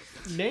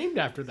named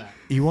after that.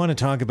 You want to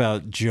talk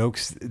about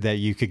jokes that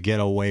you could get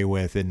away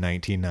with in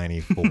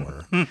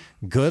 1994.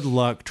 Good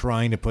luck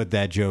trying to put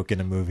that joke in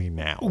a movie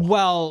now.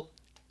 Well,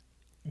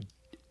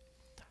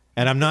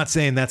 and I'm not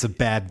saying that's a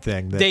bad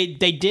thing. They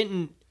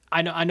didn't.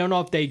 I don't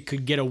know if they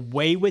could get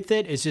away with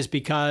it. It's just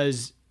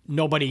because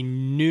nobody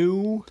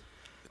knew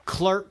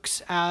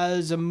Clerks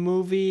as a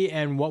movie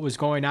and what was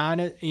going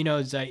on. You know,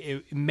 it's like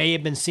it may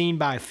have been seen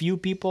by a few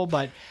people,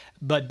 but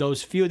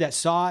those few that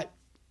saw it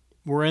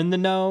were in the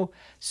know.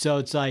 So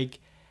it's like,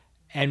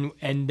 and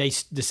they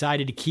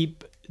decided to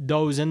keep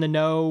those in the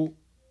know.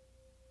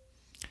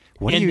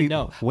 What are you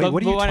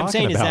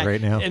talking about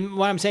right now? And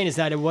what I'm saying is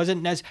that it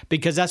wasn't necessary,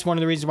 because that's one of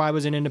the reasons why it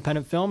was an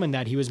independent film and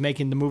that he was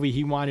making the movie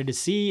he wanted to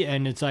see.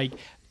 And it's like,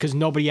 because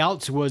nobody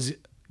else was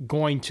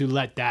going to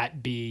let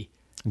that do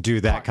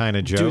that kind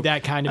of joke.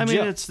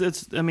 It's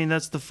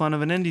that's the fun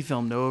of an indie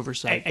film, no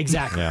oversight.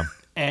 Exactly. Yeah.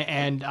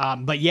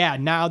 And but yeah,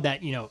 now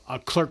that, you know, a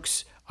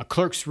Clerks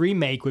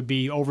remake would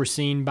be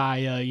overseen by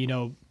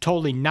a,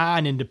 totally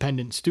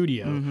non-independent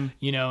studio,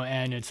 you know,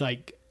 and it's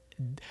like,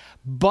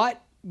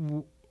 but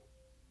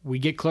we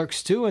get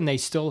Clerks 2, and they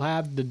still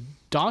have the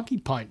donkey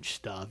punch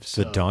stuff.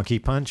 So. The donkey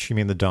punch? You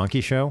mean the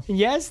donkey show?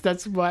 Yes,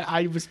 that's what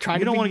I was trying You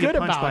to don't be want to good get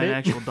punched about by it. an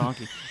actual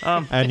donkey.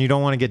 And you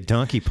don't want to get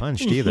donkey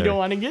punched either. You don't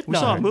want to get. We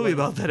saw a movie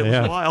about that. It was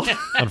Yeah. wild.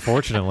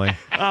 Unfortunately.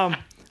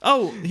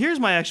 Oh, here's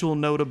my actual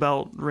note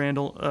about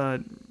Randall.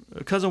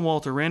 Cousin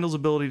Walter, Randall's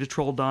ability to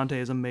troll Dante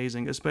is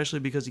amazing, especially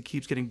because he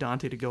keeps getting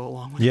Dante to go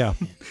along with Yeah.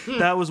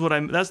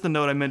 it. That's the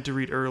note I meant to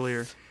read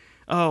earlier.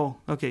 Oh,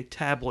 okay,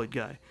 tabloid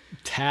guy.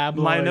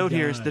 Tabloid. My note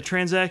here is the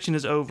transaction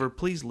is over.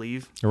 Please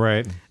leave.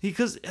 Right.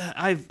 Because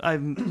I've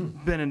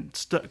been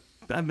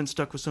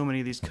stuck with so many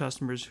of these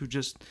customers who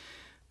just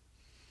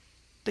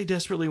they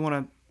desperately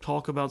want to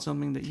talk about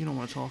something that you don't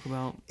want to talk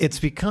about. It's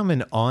become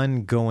an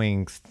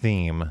ongoing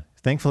theme.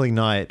 Thankfully,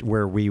 not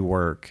where we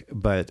work,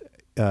 but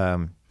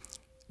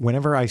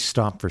whenever I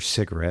stop for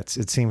cigarettes,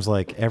 it seems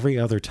like every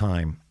other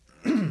time,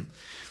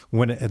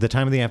 when at the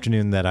time of the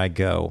afternoon that I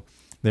go,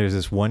 there's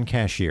this one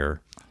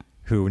cashier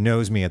who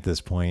knows me at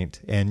this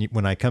point, and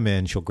when I come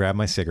in, she'll grab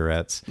my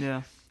cigarettes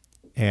Yeah.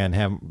 and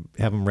have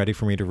them ready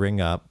for me to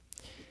ring up.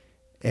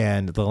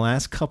 And the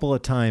last couple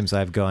of times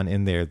I've gone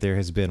in there, there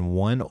has been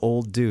one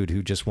old dude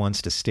who just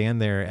wants to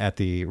stand there at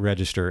the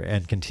register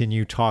and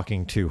continue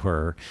talking to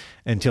her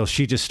until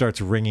she just starts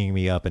ringing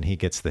me up and he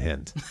gets the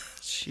hint.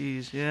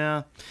 Jeez,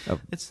 yeah.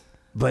 It's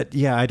But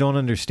yeah, I don't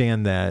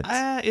understand that.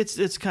 it's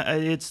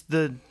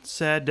the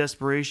sad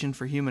desperation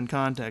for human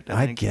contact.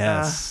 I I think.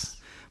 guess.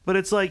 But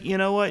it's like, you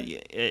know what?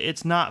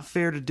 It's not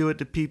fair to do it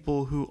to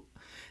people who,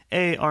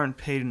 A, aren't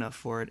paid enough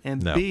for it,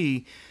 and No.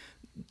 B,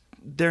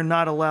 they're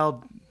not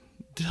allowed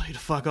to tell you to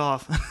fuck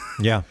off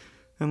Yeah.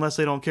 unless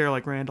they don't care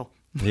like Randall.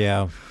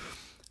 Yeah.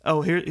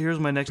 Oh, here's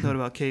my next note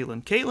about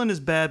Caitlin. Caitlin is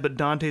bad, but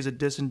Dante's a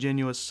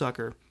disingenuous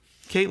sucker.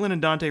 Caitlin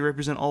and Dante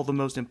represent all the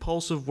most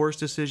impulsive,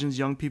 worst decisions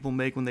young people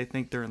make when they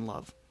think they're in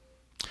love.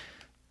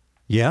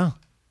 Yeah.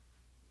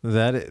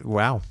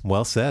 Wow.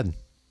 Well said.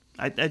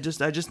 I just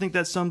think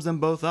that sums them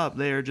both up.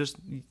 They are just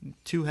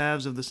two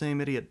halves of the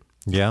same idiot.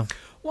 Yeah.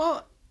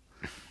 Well,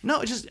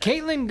 No, it's just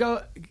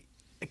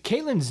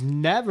Caitlin's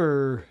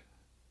never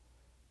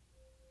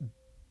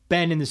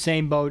been in the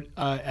same boat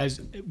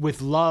as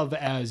with love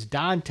as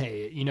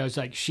Dante. You know, it's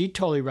like she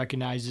totally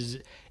recognizes.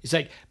 It's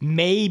like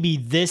maybe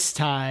this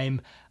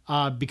time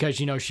because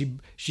you know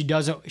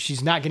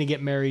she's not going to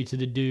get married to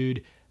the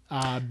dude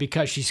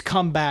because she's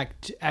come back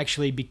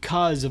actually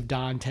because of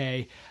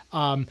Dante.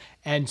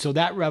 And so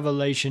that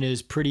revelation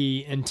is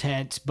pretty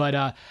intense, but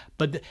I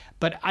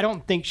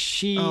don't think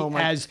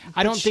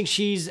I don't think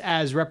she's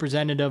as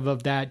representative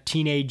of that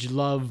teenage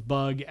love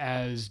bug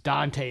as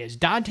Dante is.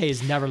 Dante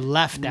has never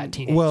left that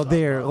teenage. Well, love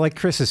they're bug. like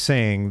Chris is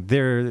saying,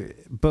 they're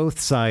both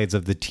sides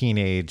of the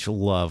teenage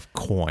love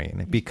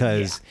coin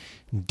because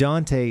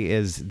Dante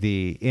is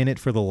the in it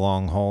for the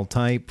long haul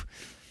type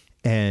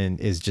and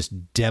is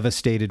just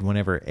devastated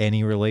whenever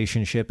any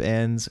relationship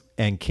ends.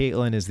 And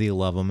Caitlin is the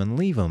love 'em and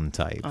leave 'em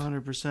type.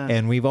 100%.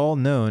 And we've all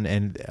known,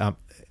 and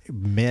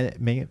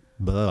men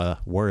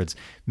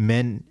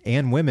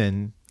and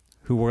women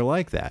who were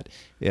like that.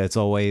 It's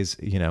always,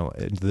 you know,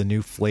 the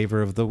new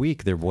flavor of the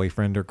week, their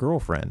boyfriend or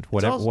girlfriend.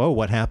 Whatever. also- Whoa,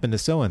 what happened to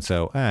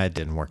so-and-so? It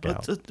didn't work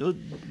out.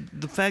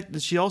 The fact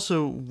that she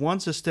also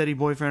wants a steady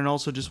boyfriend and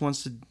also just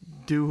wants to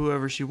do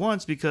whoever she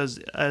wants because,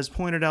 as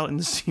pointed out in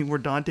the scene where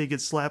Dante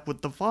gets slapped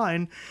with the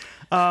fine,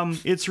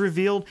 it's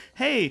revealed,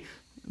 hey,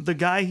 the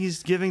guy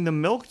he's giving the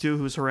milk to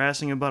who's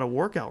harassing him about a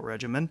workout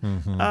regimen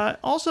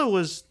also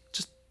was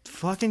just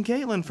fucking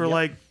Caitlin for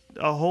like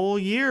a whole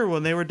year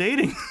when they were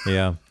dating.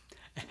 Yeah.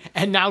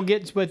 And now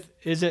gets with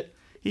his sister.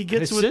 He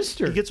gets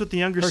with the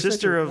younger Her sister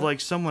sister, of yeah.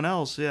 like someone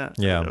else, Yeah.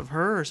 of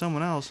her or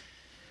someone else.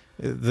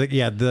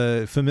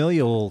 The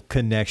familial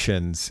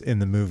connections in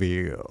the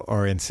movie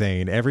are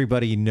insane.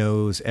 Everybody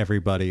knows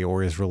everybody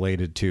or is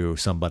related to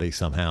somebody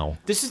somehow.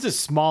 This is the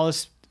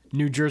smallest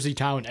New Jersey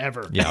town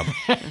ever. Yeah.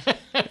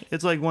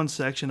 It's like one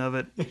section of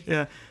it.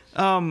 Yeah.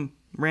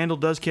 Randall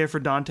does care for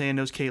Dante and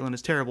knows Caitlin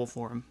is terrible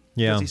for him.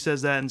 Yeah. Because he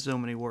says that in so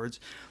many words.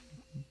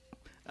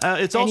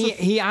 It's And also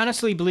he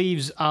honestly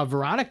believes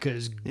Veronica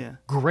is Yeah.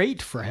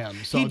 great for him.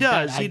 So He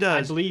does, he I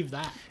does. believe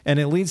that. And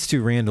it leads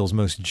to Randall's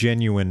most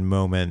genuine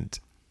moment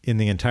in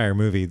the entire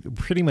movie.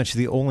 Pretty much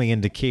the only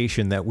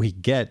indication that we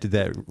get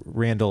that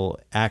Randall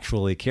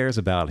actually cares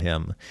about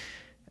him,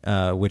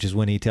 which is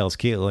when he tells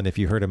Caitlin, if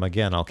you hurt him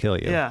again, I'll kill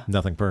you. Yeah.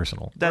 Nothing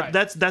personal. Right.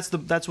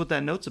 That's what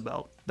that note's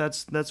about.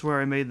 That's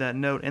where I made that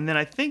note. And then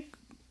I think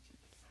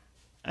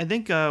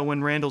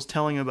when Randall's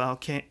telling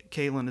about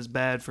Caitlin is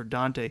bad for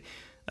Dante,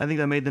 I think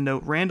I made the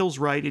note, Randall's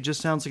right. It just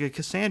sounds like a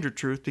Cassandra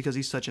truth because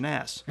he's such an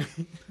ass.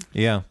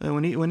 Yeah. And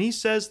when he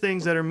says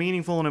things that are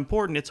meaningful and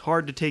important, it's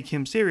hard to take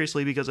him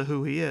seriously because of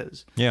who he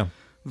is. Yeah.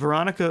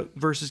 Veronica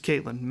versus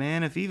Caitlin.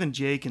 Man, if even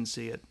Jay can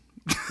see it.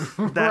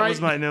 That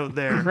was my note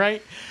there.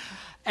 Right.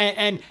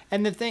 And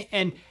the thing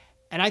and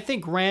I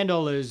think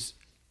Randall is.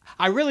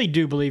 I really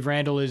do believe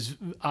Randall is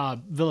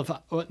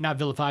vilified, not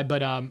vilified,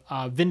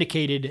 but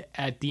vindicated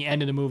at the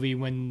end of the movie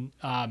when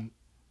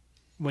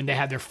they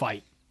have their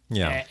fight.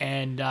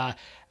 Yeah.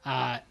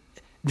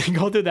 they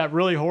go through that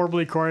really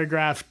horribly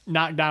choreographed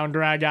knockdown,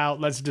 drag out,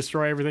 let's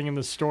destroy everything in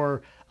the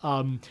store.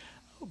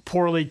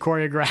 Poorly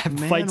choreographed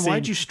fight scene.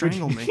 Why'd you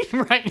strangle me?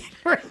 right.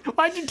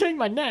 Why'd you take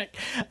my neck?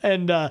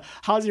 And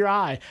how's your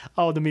eye?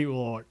 Oh, the meat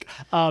will work.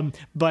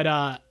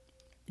 But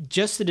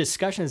just the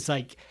discussion is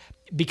like,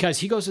 because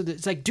he goes,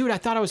 it's like, dude, I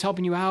thought I was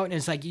helping you out. And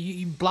it's like,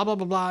 you blah, blah,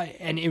 blah, blah.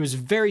 And it was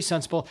very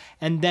sensible.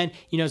 And then,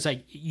 it's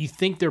like, you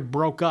think they're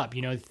broke up,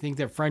 you think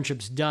their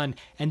friendship's done.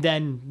 And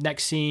then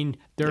next scene,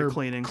 they're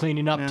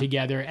cleaning up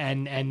together.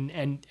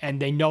 And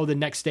they know the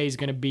next day is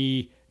going to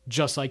be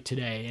just like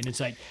today. And it's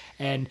like,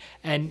 and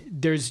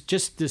there's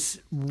just this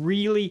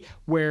really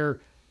where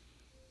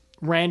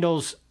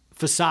Randall's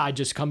facade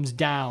just comes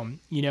down,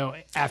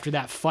 after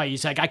that fight.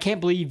 He's like, I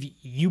can't believe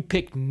you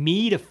picked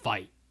me to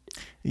fight.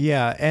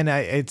 Yeah, and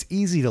it's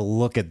easy to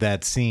look at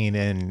that scene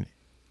and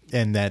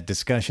that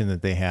discussion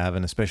that they have,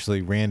 and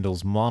especially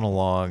Randall's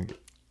monologue,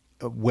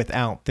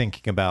 without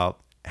thinking about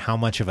how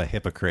much of a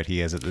hypocrite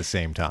he is at the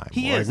same time.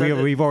 He is.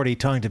 We've already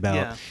talked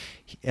about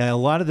a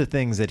lot of the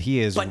things that he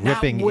is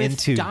ripping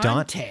into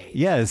Dante.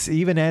 Yes,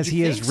 even as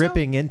he is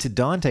ripping into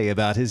Dante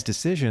about his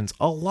decisions,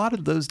 a lot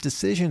of those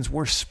decisions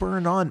were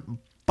spurred on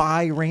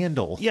by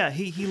Randall. Yeah,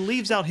 he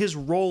leaves out his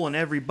role in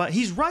every, but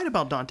he's right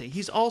about Dante.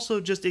 He's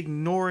also just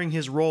ignoring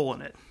his role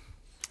in it.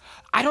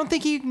 I don't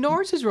think he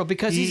ignores his role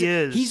because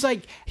he's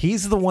like...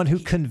 He's the one who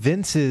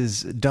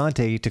convinces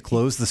Dante to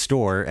close the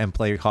store and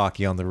play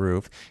hockey on the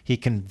roof. He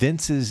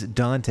convinces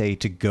Dante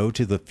to go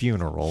to the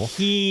funeral.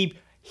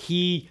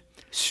 He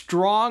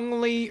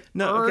strongly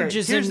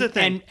urges here's the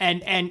thing.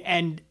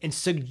 and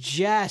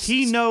suggests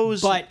he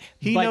knows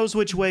knows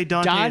which way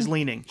Dante is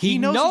leaning. He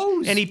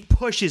knows and he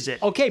pushes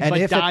it. Okay, and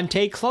but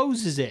Dante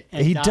closes it.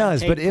 And he Dante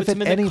does, but if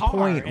at any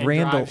point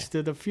Randall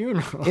to the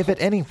funeral. If at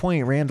any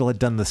point Randall had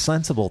done the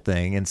sensible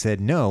thing and said,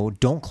 "No,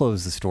 don't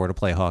close the store to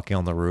play hockey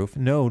on the roof.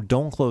 No,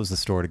 don't close the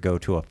store to go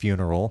to a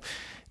funeral.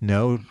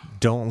 No,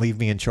 don't leave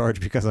me in charge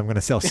because I'm going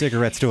to sell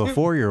cigarettes to a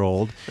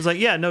 4-year-old." It's like,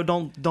 yeah, no,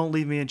 don't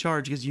leave me in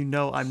charge because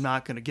I'm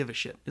not going to give a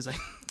shit. It's like,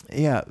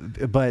 yeah,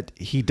 but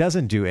he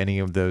doesn't do any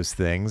of those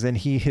things, and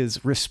he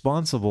is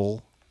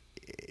responsible,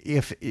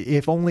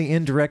 if only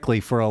indirectly,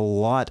 for a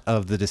lot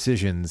of the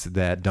decisions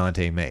that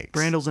Dante makes.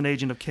 Randall's an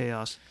agent of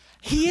chaos.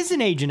 He is an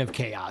agent of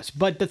chaos,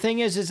 but the thing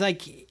is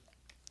like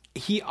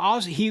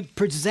he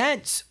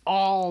presents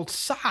all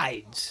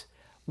sides.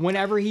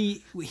 Whenever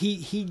he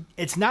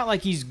it's not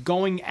like he's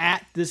going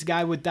at this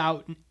guy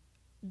without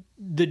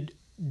the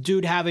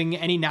dude having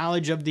any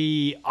knowledge of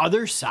the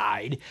other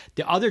side,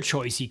 the other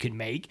choice he could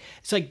make.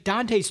 It's like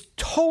Dante's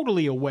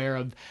totally aware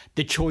of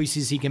the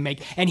choices he can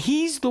make, and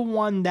he's the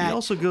one that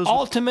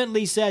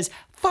ultimately says,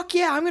 "Fuck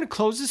yeah, I'm going to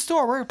close the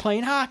store. We're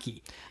playing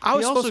hockey. I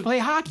was supposed to play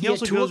hockey at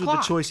 2 o'clock." He also goes with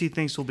the choice he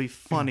thinks will be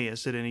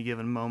funniest at any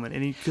given moment,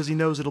 and because he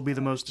knows it'll be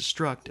the most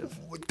destructive.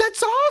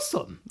 That's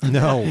awesome.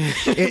 No,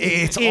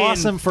 it's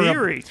awesome for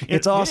theory.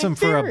 It's awesome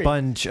for a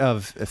bunch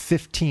of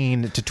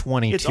 15 to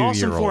 22-year-olds. It's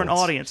awesome for an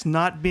audience,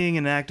 not being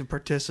an active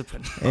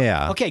participant.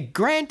 Yeah. Okay,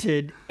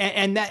 granted,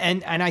 and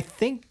I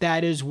think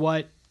that is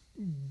what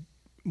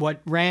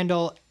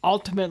Randall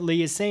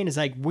ultimately is saying is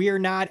like, we're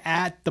not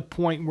at the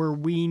point where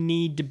we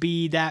need to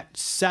be that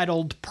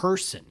settled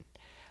person.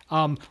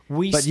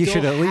 We but still you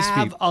should at least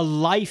have a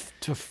life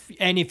to,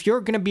 and if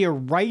you're going to be a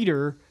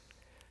writer,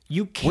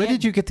 you can't. Where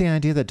did you get the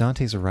idea that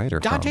Dante's a writer?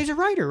 Dante's a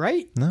writer,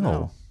 right?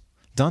 No.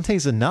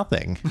 Dante's a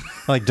nothing.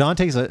 Like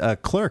Dante's a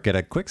clerk at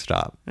a Quick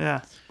Stop.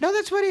 Yeah. No,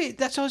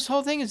 that's his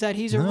whole thing is that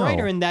he's a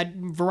writer and that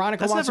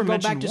Veronica wants to go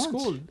back to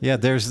school. Yeah,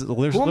 there's Who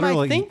literally. am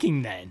I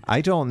thinking then?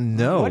 I don't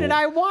know. What did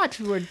I watch?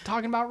 We're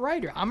talking about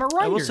writer. I'm a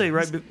writer. I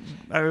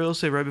will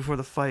say right before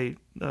the fight,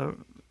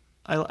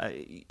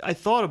 I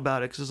thought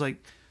about it because it's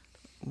like,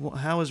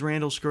 how is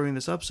Randall screwing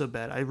this up so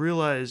bad? I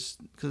realized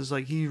because it's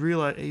like he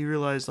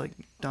realized like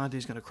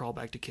Dante's gonna crawl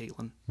back to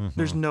Caitlin. Mm-hmm.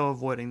 There's no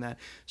avoiding that.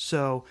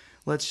 So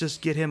let's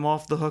just get him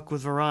off the hook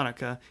with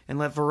Veronica and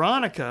let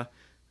Veronica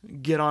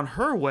get on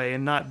her way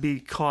and not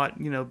be caught,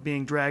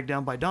 being dragged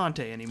down by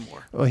Dante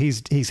anymore. Well,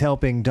 he's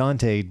helping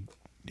Dante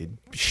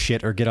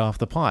shit or get off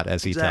the pot,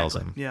 as he tells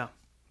him. Yeah.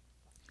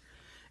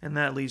 And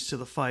that leads to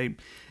the fight.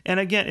 And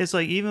again, it's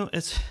like even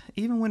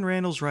when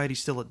Randall's right, he's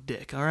still a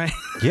dick. All right.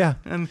 Yeah.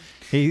 And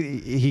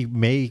he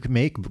may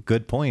make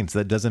good points.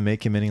 That doesn't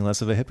make him any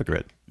less of a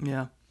hypocrite.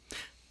 Yeah.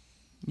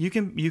 You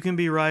can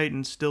be right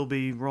and still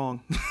be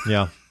wrong.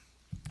 Yeah.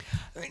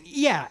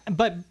 Yeah,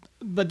 but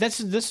this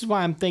is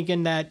why I'm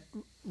thinking that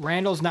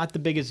Randall's not the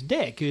biggest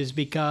dick, is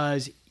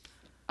because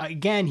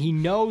again, he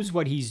knows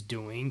what he's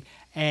doing,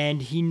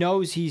 and he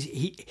knows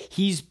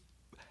he's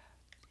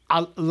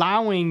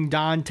allowing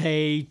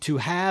Dante to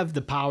have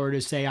the power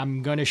to say,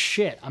 I'm gonna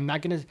shit. I'm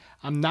not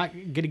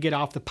gonna get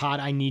off the pot.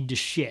 I need to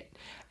shit.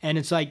 And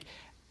it's like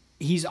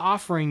he's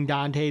offering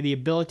Dante the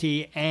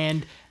ability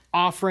and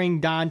offering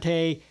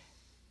Dante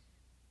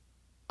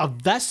a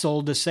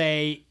vessel to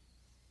say,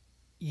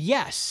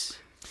 yes,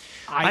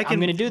 I'm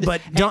going to do this.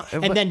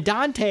 And then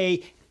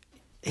Dante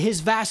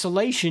his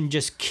vacillation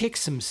just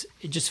kicks him.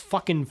 It just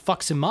fucking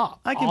fucks him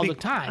up all the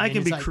time. I And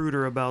can it's be like,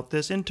 cruder about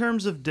this. In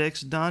terms of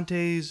dicks,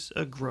 Dante's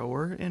a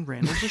grower and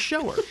Randall's a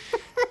shower.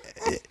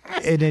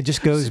 And it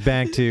just goes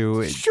back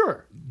to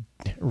Sure.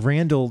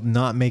 Randall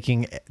not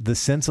making the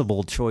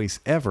sensible choice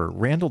ever.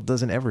 Randall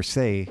doesn't ever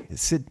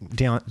sit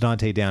down,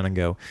 Dante down and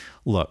go,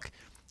 look,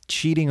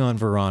 cheating on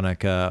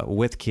Veronica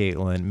with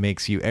Caitlin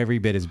makes you every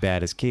bit as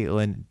bad as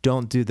Caitlin.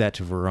 Don't do that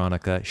to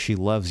Veronica. She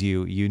loves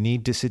you. You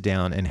need to sit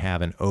down and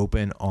have an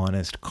open,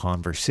 honest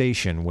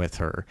conversation with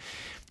her.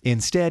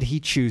 Instead, he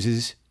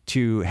chooses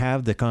to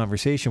have the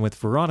conversation with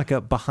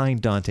Veronica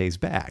behind Dante's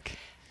back.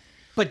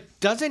 But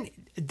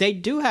they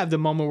do have the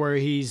moment where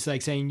he's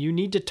like saying, you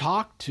need to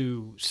talk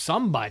to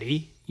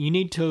somebody. You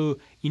need to,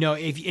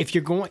 if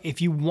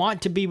you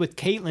want to be with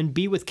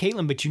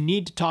Caitlin, but you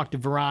need to talk to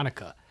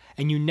Veronica.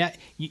 And and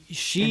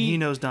he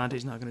knows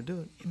Dante's not going to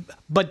do it.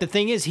 But the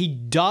thing is, he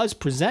does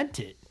present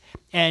it.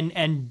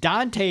 And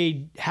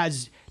Dante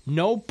has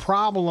no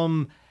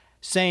problem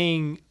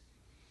saying,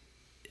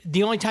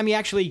 the only time he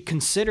actually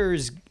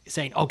considers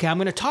saying, okay, I'm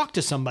going to talk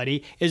to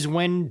somebody is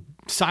when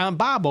Silent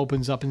Bob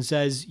opens up and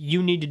says,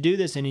 you need to do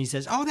this. And he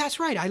says, oh, that's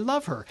right, I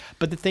love her.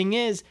 But the thing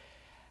is,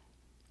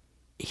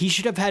 he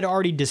should have had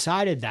already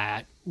decided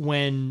that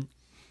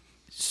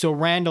so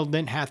Randall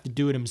didn't have to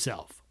do it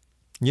himself.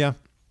 Yeah.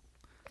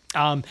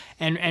 And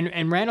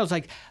Randall's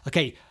like,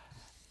 okay,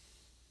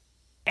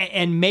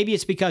 and maybe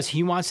it's because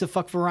he wants to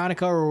fuck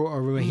Veronica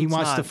or he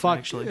wants to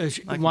fuck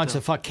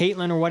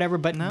Caitlin or whatever,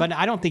 but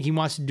I don't think he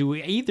wants to do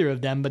either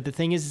of them. But the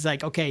thing is, it's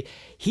like, okay,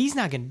 he's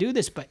not going to do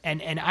this, but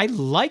and I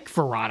like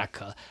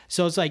Veronica,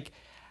 so it's like,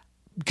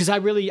 because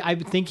I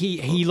think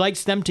he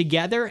likes them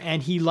together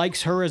and he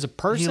likes her as a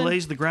person. He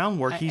lays the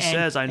groundwork. He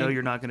says, I know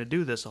you're not going to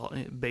do this,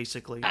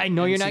 basically. I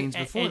know you're not. Scenes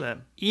before that.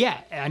 Yeah,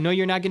 I know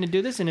you're not going to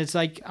do this, and it's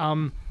like,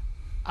 and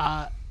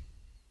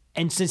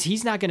since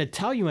he's not going to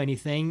tell you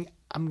anything,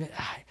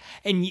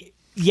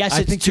 yes,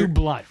 it's too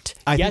blunt.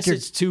 Yes,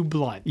 it's too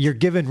blunt. You're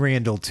giving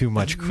Randall too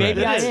much credit.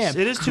 Maybe I am.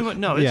 It is too much.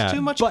 No, it's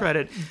too much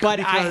credit. But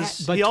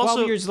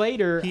 12 years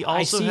later, he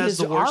also I see has his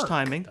the worst arc,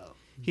 timing. though.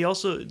 He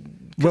also.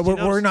 Well,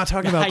 we're not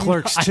talking about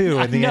Clerks 2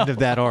 in the end of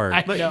that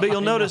arc. But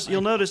you'll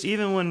notice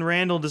even when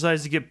Randall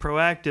decides to get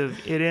proactive,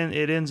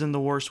 it ends in the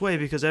worst way,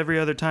 because every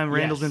other time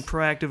Randall's been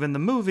proactive in the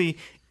movie,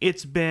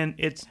 it's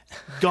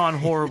gone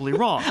horribly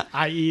wrong.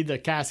 I.e. the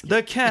casket.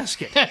 The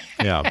casket.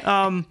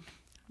 Yeah.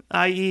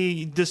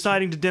 I.e.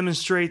 deciding to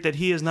demonstrate that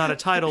he is not a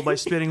title by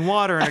spitting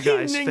water in a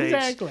guy's face.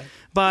 Exactly.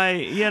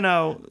 By,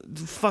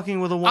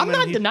 fucking with a woman.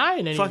 I'm not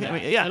denying any of that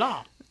at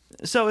all.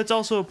 So it's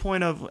also a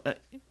point of,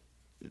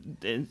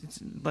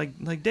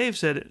 like Dave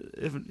said,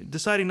 if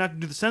deciding not to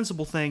do the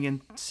sensible thing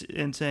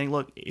and saying,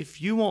 look,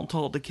 if you won't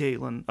tell it to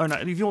Caitlin, or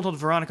not, if you won't tell it to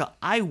Veronica,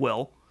 I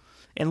will.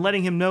 And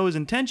letting him know his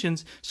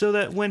intentions so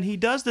that when he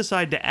does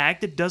decide to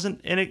act, it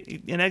doesn't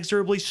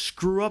inexorably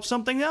screw up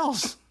something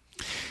else.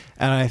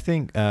 And I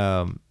think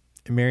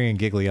Marion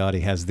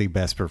Gigliotti has the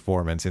best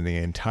performance in the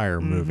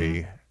entire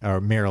movie. Or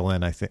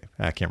Marilyn, I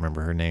can't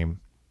remember her name.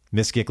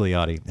 Miss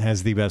Gigliotti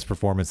has the best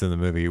performance in the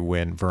movie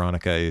when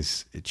Veronica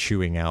is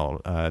chewing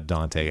out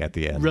Dante at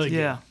the end. Really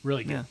good.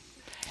 Really good. Yeah.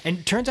 And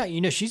it turns out,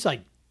 she's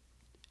like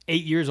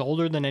 8 years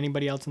older than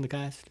anybody else in the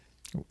cast.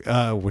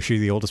 Was she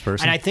the oldest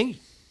person? And I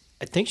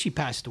think she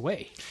passed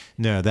away.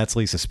 No, that's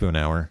Lisa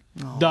Spoonhour.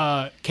 Oh.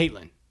 The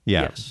Caitlin.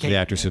 Yeah, yes. The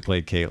actress who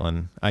played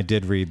Caitlin. I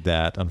did read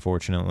that,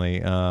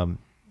 unfortunately.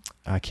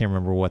 I can't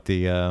remember what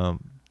the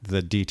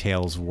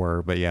details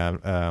were, but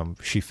yeah,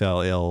 she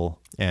fell ill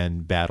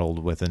and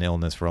battled with an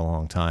illness for a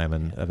long time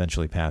and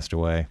eventually passed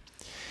away.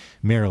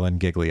 Marilyn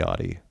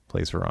Gigliotti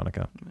plays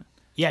Veronica.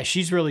 Yeah,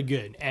 she's really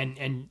good,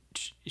 and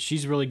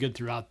she's really good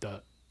throughout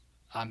the.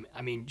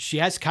 I mean, she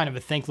has kind of a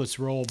thankless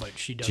role, but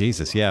she does.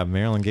 Jesus, really well. Yeah,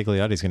 Marilyn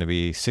Gigliotti's going to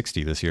be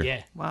 60 this year.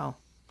 Yeah. Wow.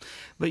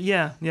 But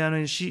I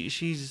mean,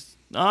 she's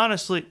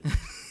honestly.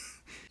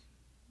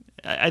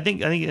 I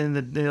think in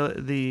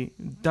the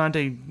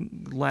Dante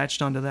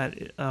latched onto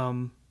that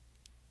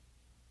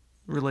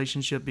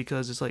relationship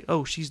because it's like,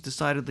 oh, she's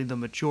decidedly the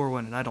mature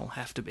one, and I don't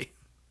have to be.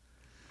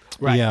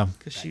 Right. Yeah.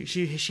 Because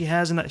she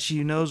hasn't.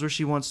 She knows what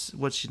she wants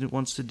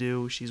to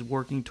do. She's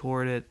working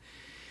toward it.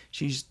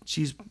 She's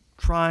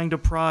trying to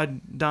prod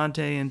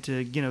Dante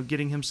into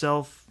getting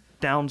himself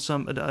down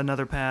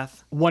another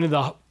path. One of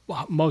the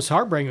most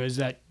heartbreaking is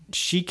that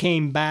she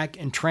came back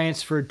and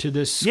transferred to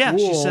this school. Yeah,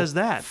 she says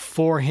that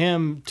for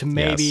him to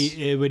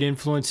maybe it would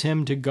influence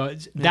him to go.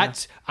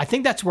 I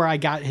think that's where I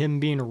got him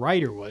being a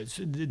writer was.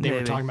 They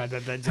were talking about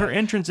that. Her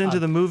entrance into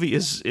the movie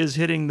is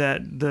hitting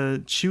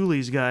the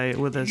Chulies guy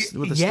with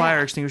a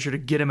fire extinguisher to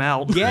get him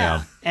out.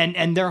 Yeah.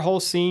 And their whole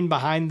scene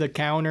behind the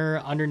counter,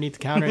 underneath the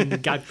counter,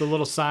 and got the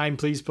little sign,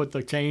 please put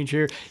the change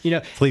here.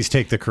 Please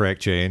take the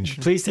correct change.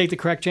 Please take the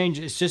correct change.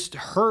 It's just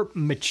her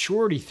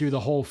maturity through the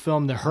whole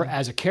film, her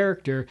as a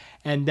character,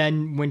 and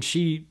then when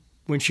she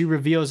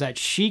reveals that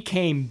she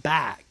came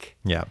back,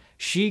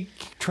 she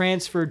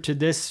transferred to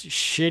this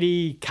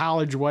shitty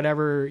college,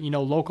 whatever,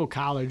 local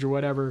college or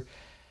whatever,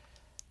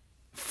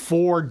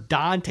 for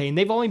Dante, and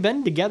they've only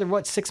been together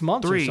 6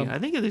 months or 3. something. I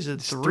think it is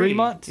 3. 3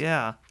 months.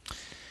 Yeah.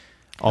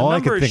 All The I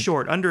number could is think,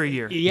 short, under a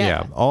year.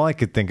 Yeah. all I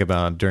could think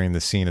about during the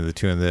scene of the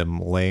two of them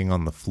laying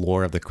on the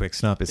floor of the quick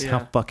stop is how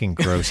Yeah. fucking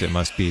gross it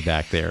must be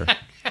back there.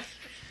 You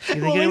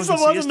think Well, at anyone least can it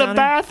see wasn't us the down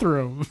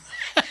bathroom.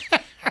 here?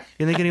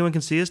 You think anyone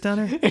can see us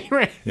down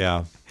here?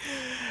 Yeah.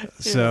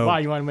 So Why,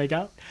 you want to make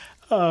out?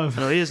 No,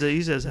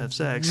 he says have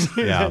sex.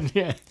 yeah.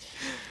 Yeah.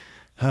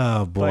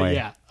 Oh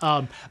boy.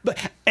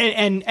 But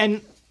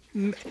and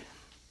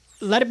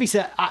let it be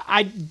said,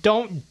 I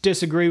don't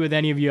disagree with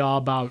any of y'all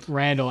about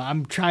Randall.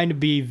 I'm trying to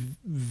be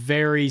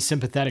very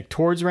sympathetic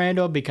towards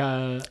Randall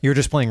because You're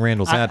just playing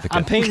Randall's advocate.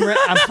 I'm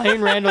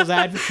playing Randall's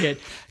advocate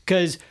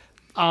because,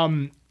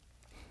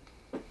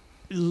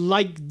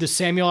 like the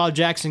Samuel L.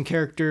 Jackson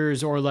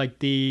characters, or like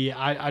the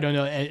I don't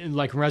know,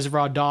 like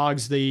Reservoir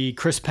Dogs, the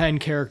Chris Penn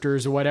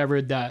characters or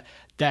whatever that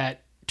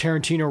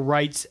Tarantino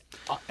writes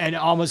and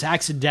almost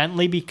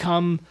accidentally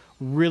become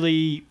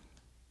really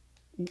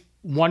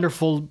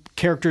wonderful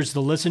characters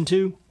to listen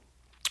to,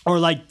 or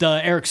like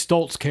the Eric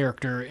Stoltz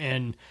character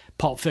in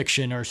Pulp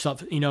Fiction or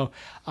something.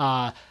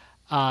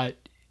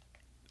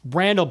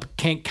 Randall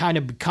kind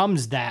of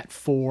becomes that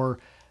for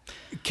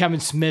Kevin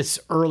Smith's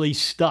early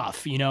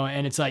stuff,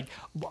 and it's like,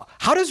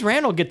 how does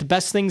Randall get the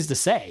best things to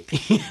say?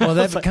 Well,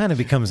 that kind of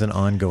becomes an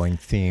ongoing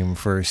theme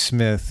for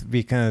Smith,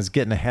 because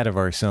getting ahead of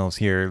ourselves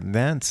here,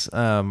 that's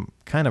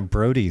kind of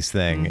Brody's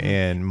thing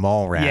in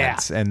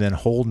Mallrats, and then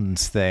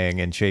Holden's thing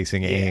in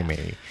Chasing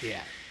Amy.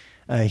 Yeah.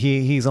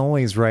 He's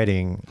always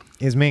writing,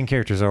 his main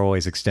characters are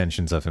always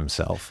extensions of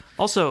himself.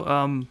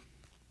 Also,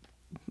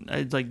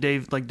 like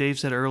Dave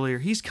said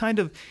earlier,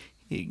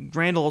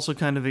 Randall also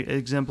kind of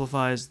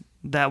exemplifies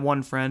that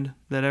one friend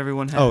that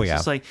everyone has. Oh, yeah.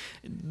 It's like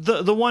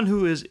the one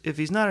who is, if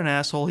he's not an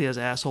asshole, he has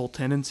asshole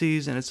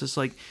tendencies, and it's just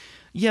like,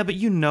 yeah, but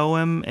you know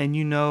him, and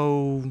you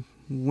know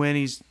when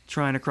he's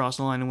trying to cross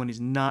the line and when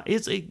he's not.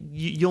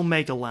 You'll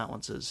make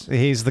allowances.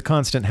 He's the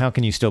constant, how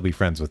can you still be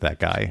friends with that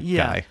guy?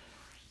 Yeah. Guy.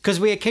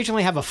 Because we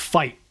occasionally have a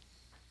fight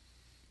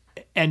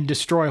and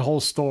destroy a whole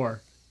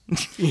store.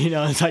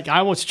 It's like I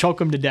almost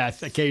choke him to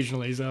death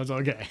occasionally, so it's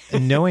okay.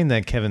 And knowing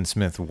that Kevin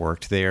Smith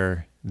worked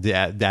there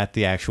at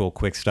the actual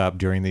Quick Stop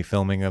during the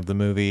filming of the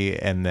movie,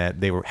 and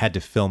that they had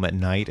to film at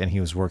night and he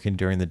was working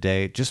during the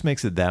day, just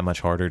makes it that much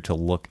harder to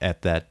look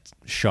at that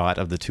shot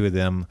of the two of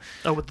them.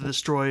 Oh, with the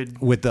destroyed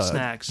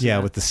snacks. Yeah,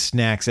 with the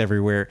snacks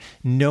everywhere.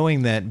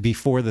 Knowing that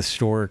before the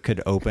store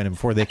could open and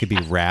before they could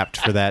be wrapped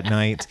for that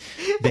night,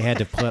 they had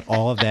to put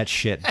all of that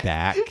shit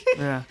back.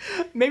 Yeah.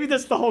 Maybe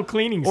that's the whole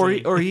cleaning Or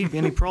scene.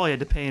 he probably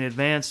had to pay in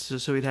advance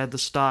so he'd had the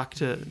stock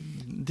to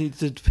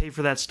pay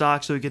for that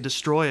stock so he could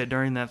destroy it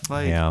during that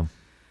fight. Yeah.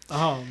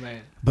 Oh,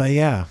 man. But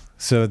yeah,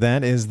 so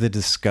that is the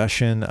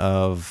discussion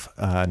of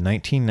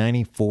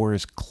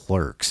 1994's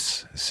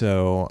Clerks.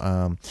 So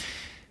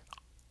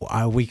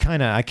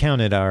I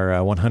counted our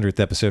 100th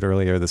episode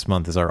earlier this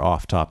month as our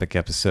off-topic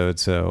episode.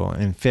 So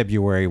in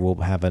February, we'll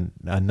have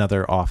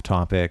another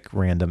off-topic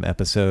random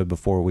episode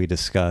before we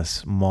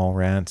discuss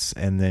Mallrats.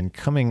 And then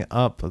coming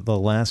up the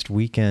last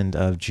weekend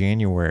of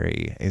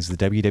January is the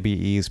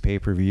WWE's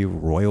pay-per-view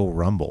Royal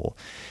Rumble.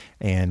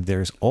 And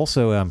there's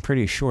also, I'm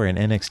pretty sure, an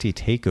NXT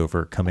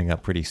TakeOver coming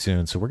up pretty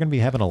soon. So we're going to be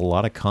having a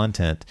lot of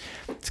content.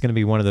 It's going to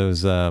be one of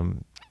those 2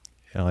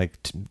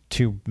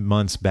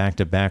 months back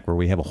to back where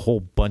we have a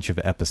whole bunch of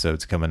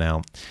episodes coming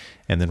out.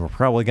 And then we're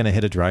probably going to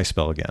hit a dry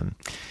spell again.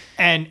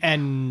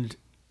 And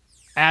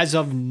as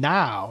of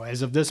now,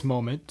 as of this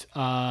moment,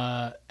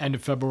 end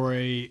of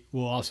February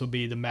will also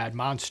be the Mad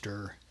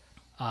Monster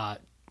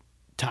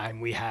time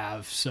we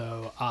have.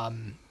 So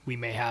we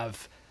may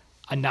have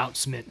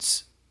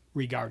announcements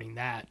regarding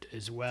that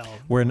as well.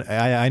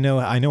 I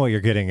know what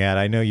you're getting at.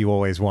 I know you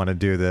always want to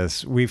do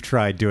this. We've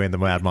tried doing the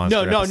Mad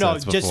Monster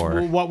episodes just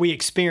before. what we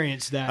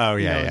experienced that. Oh,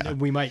 yeah.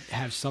 We might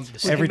have something to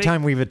say. Every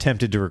time we've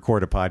attempted to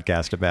record a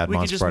podcast about We could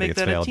Monster just Party, make it's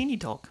that failed. a teeny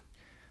talk.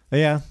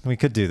 Yeah, we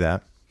could do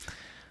that.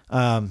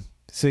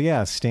 So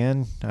yeah,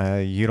 Stan,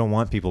 you don't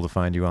want people to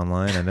find you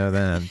online. I know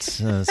that.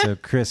 So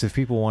Chris, if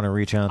people want to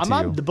reach out to you,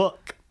 I'm on the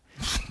book.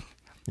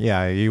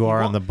 Yeah, you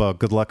are on the book.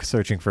 Good luck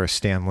searching for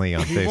Stan Lee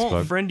on He won't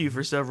Facebook. friend you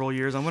for several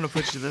years. I'm going to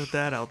put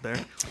that out there.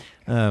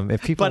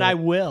 If people, But I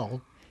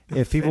will.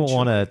 if people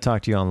want to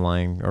talk to you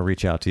online or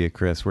reach out to you,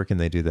 Chris, where can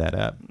they do that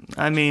at?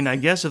 I mean, I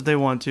guess if they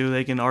want to,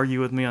 they can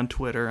argue with me on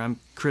Twitter. I'm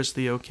Chris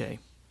the OK.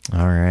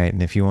 All right,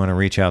 and if you want to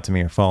reach out to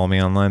me or follow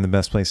me online, the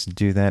best place to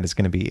do that is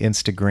going to be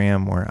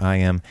Instagram, where I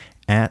am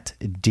at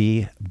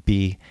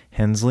DB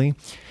Hensley.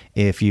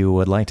 If you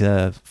would like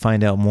to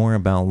find out more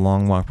about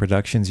Long Walk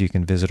Productions, you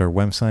can visit our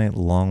website,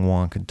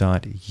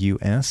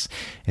 longwalk.us.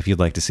 If you'd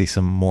like to see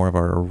some more of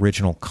our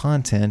original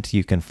content,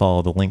 you can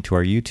follow the link to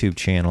our YouTube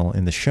channel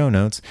in the show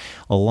notes,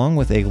 along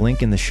with a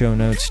link in the show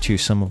notes to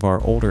some of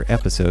our older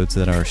episodes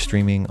that are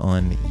streaming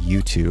on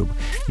YouTube.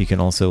 You can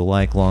also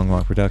like Long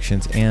Walk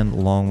Productions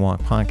and Long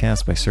Walk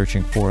Podcast by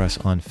searching for us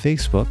on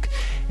Facebook.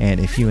 And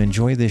if you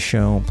enjoy this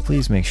show,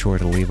 please make sure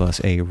to leave us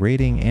a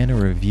rating and a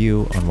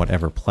review on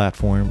whatever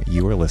platform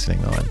you are listening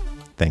on.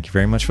 Thank you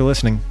very much for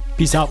listening.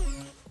 Peace out.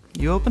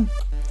 You open?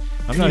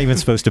 I'm not even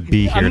supposed to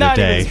be here I'm not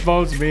today. even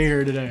supposed to be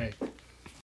here today.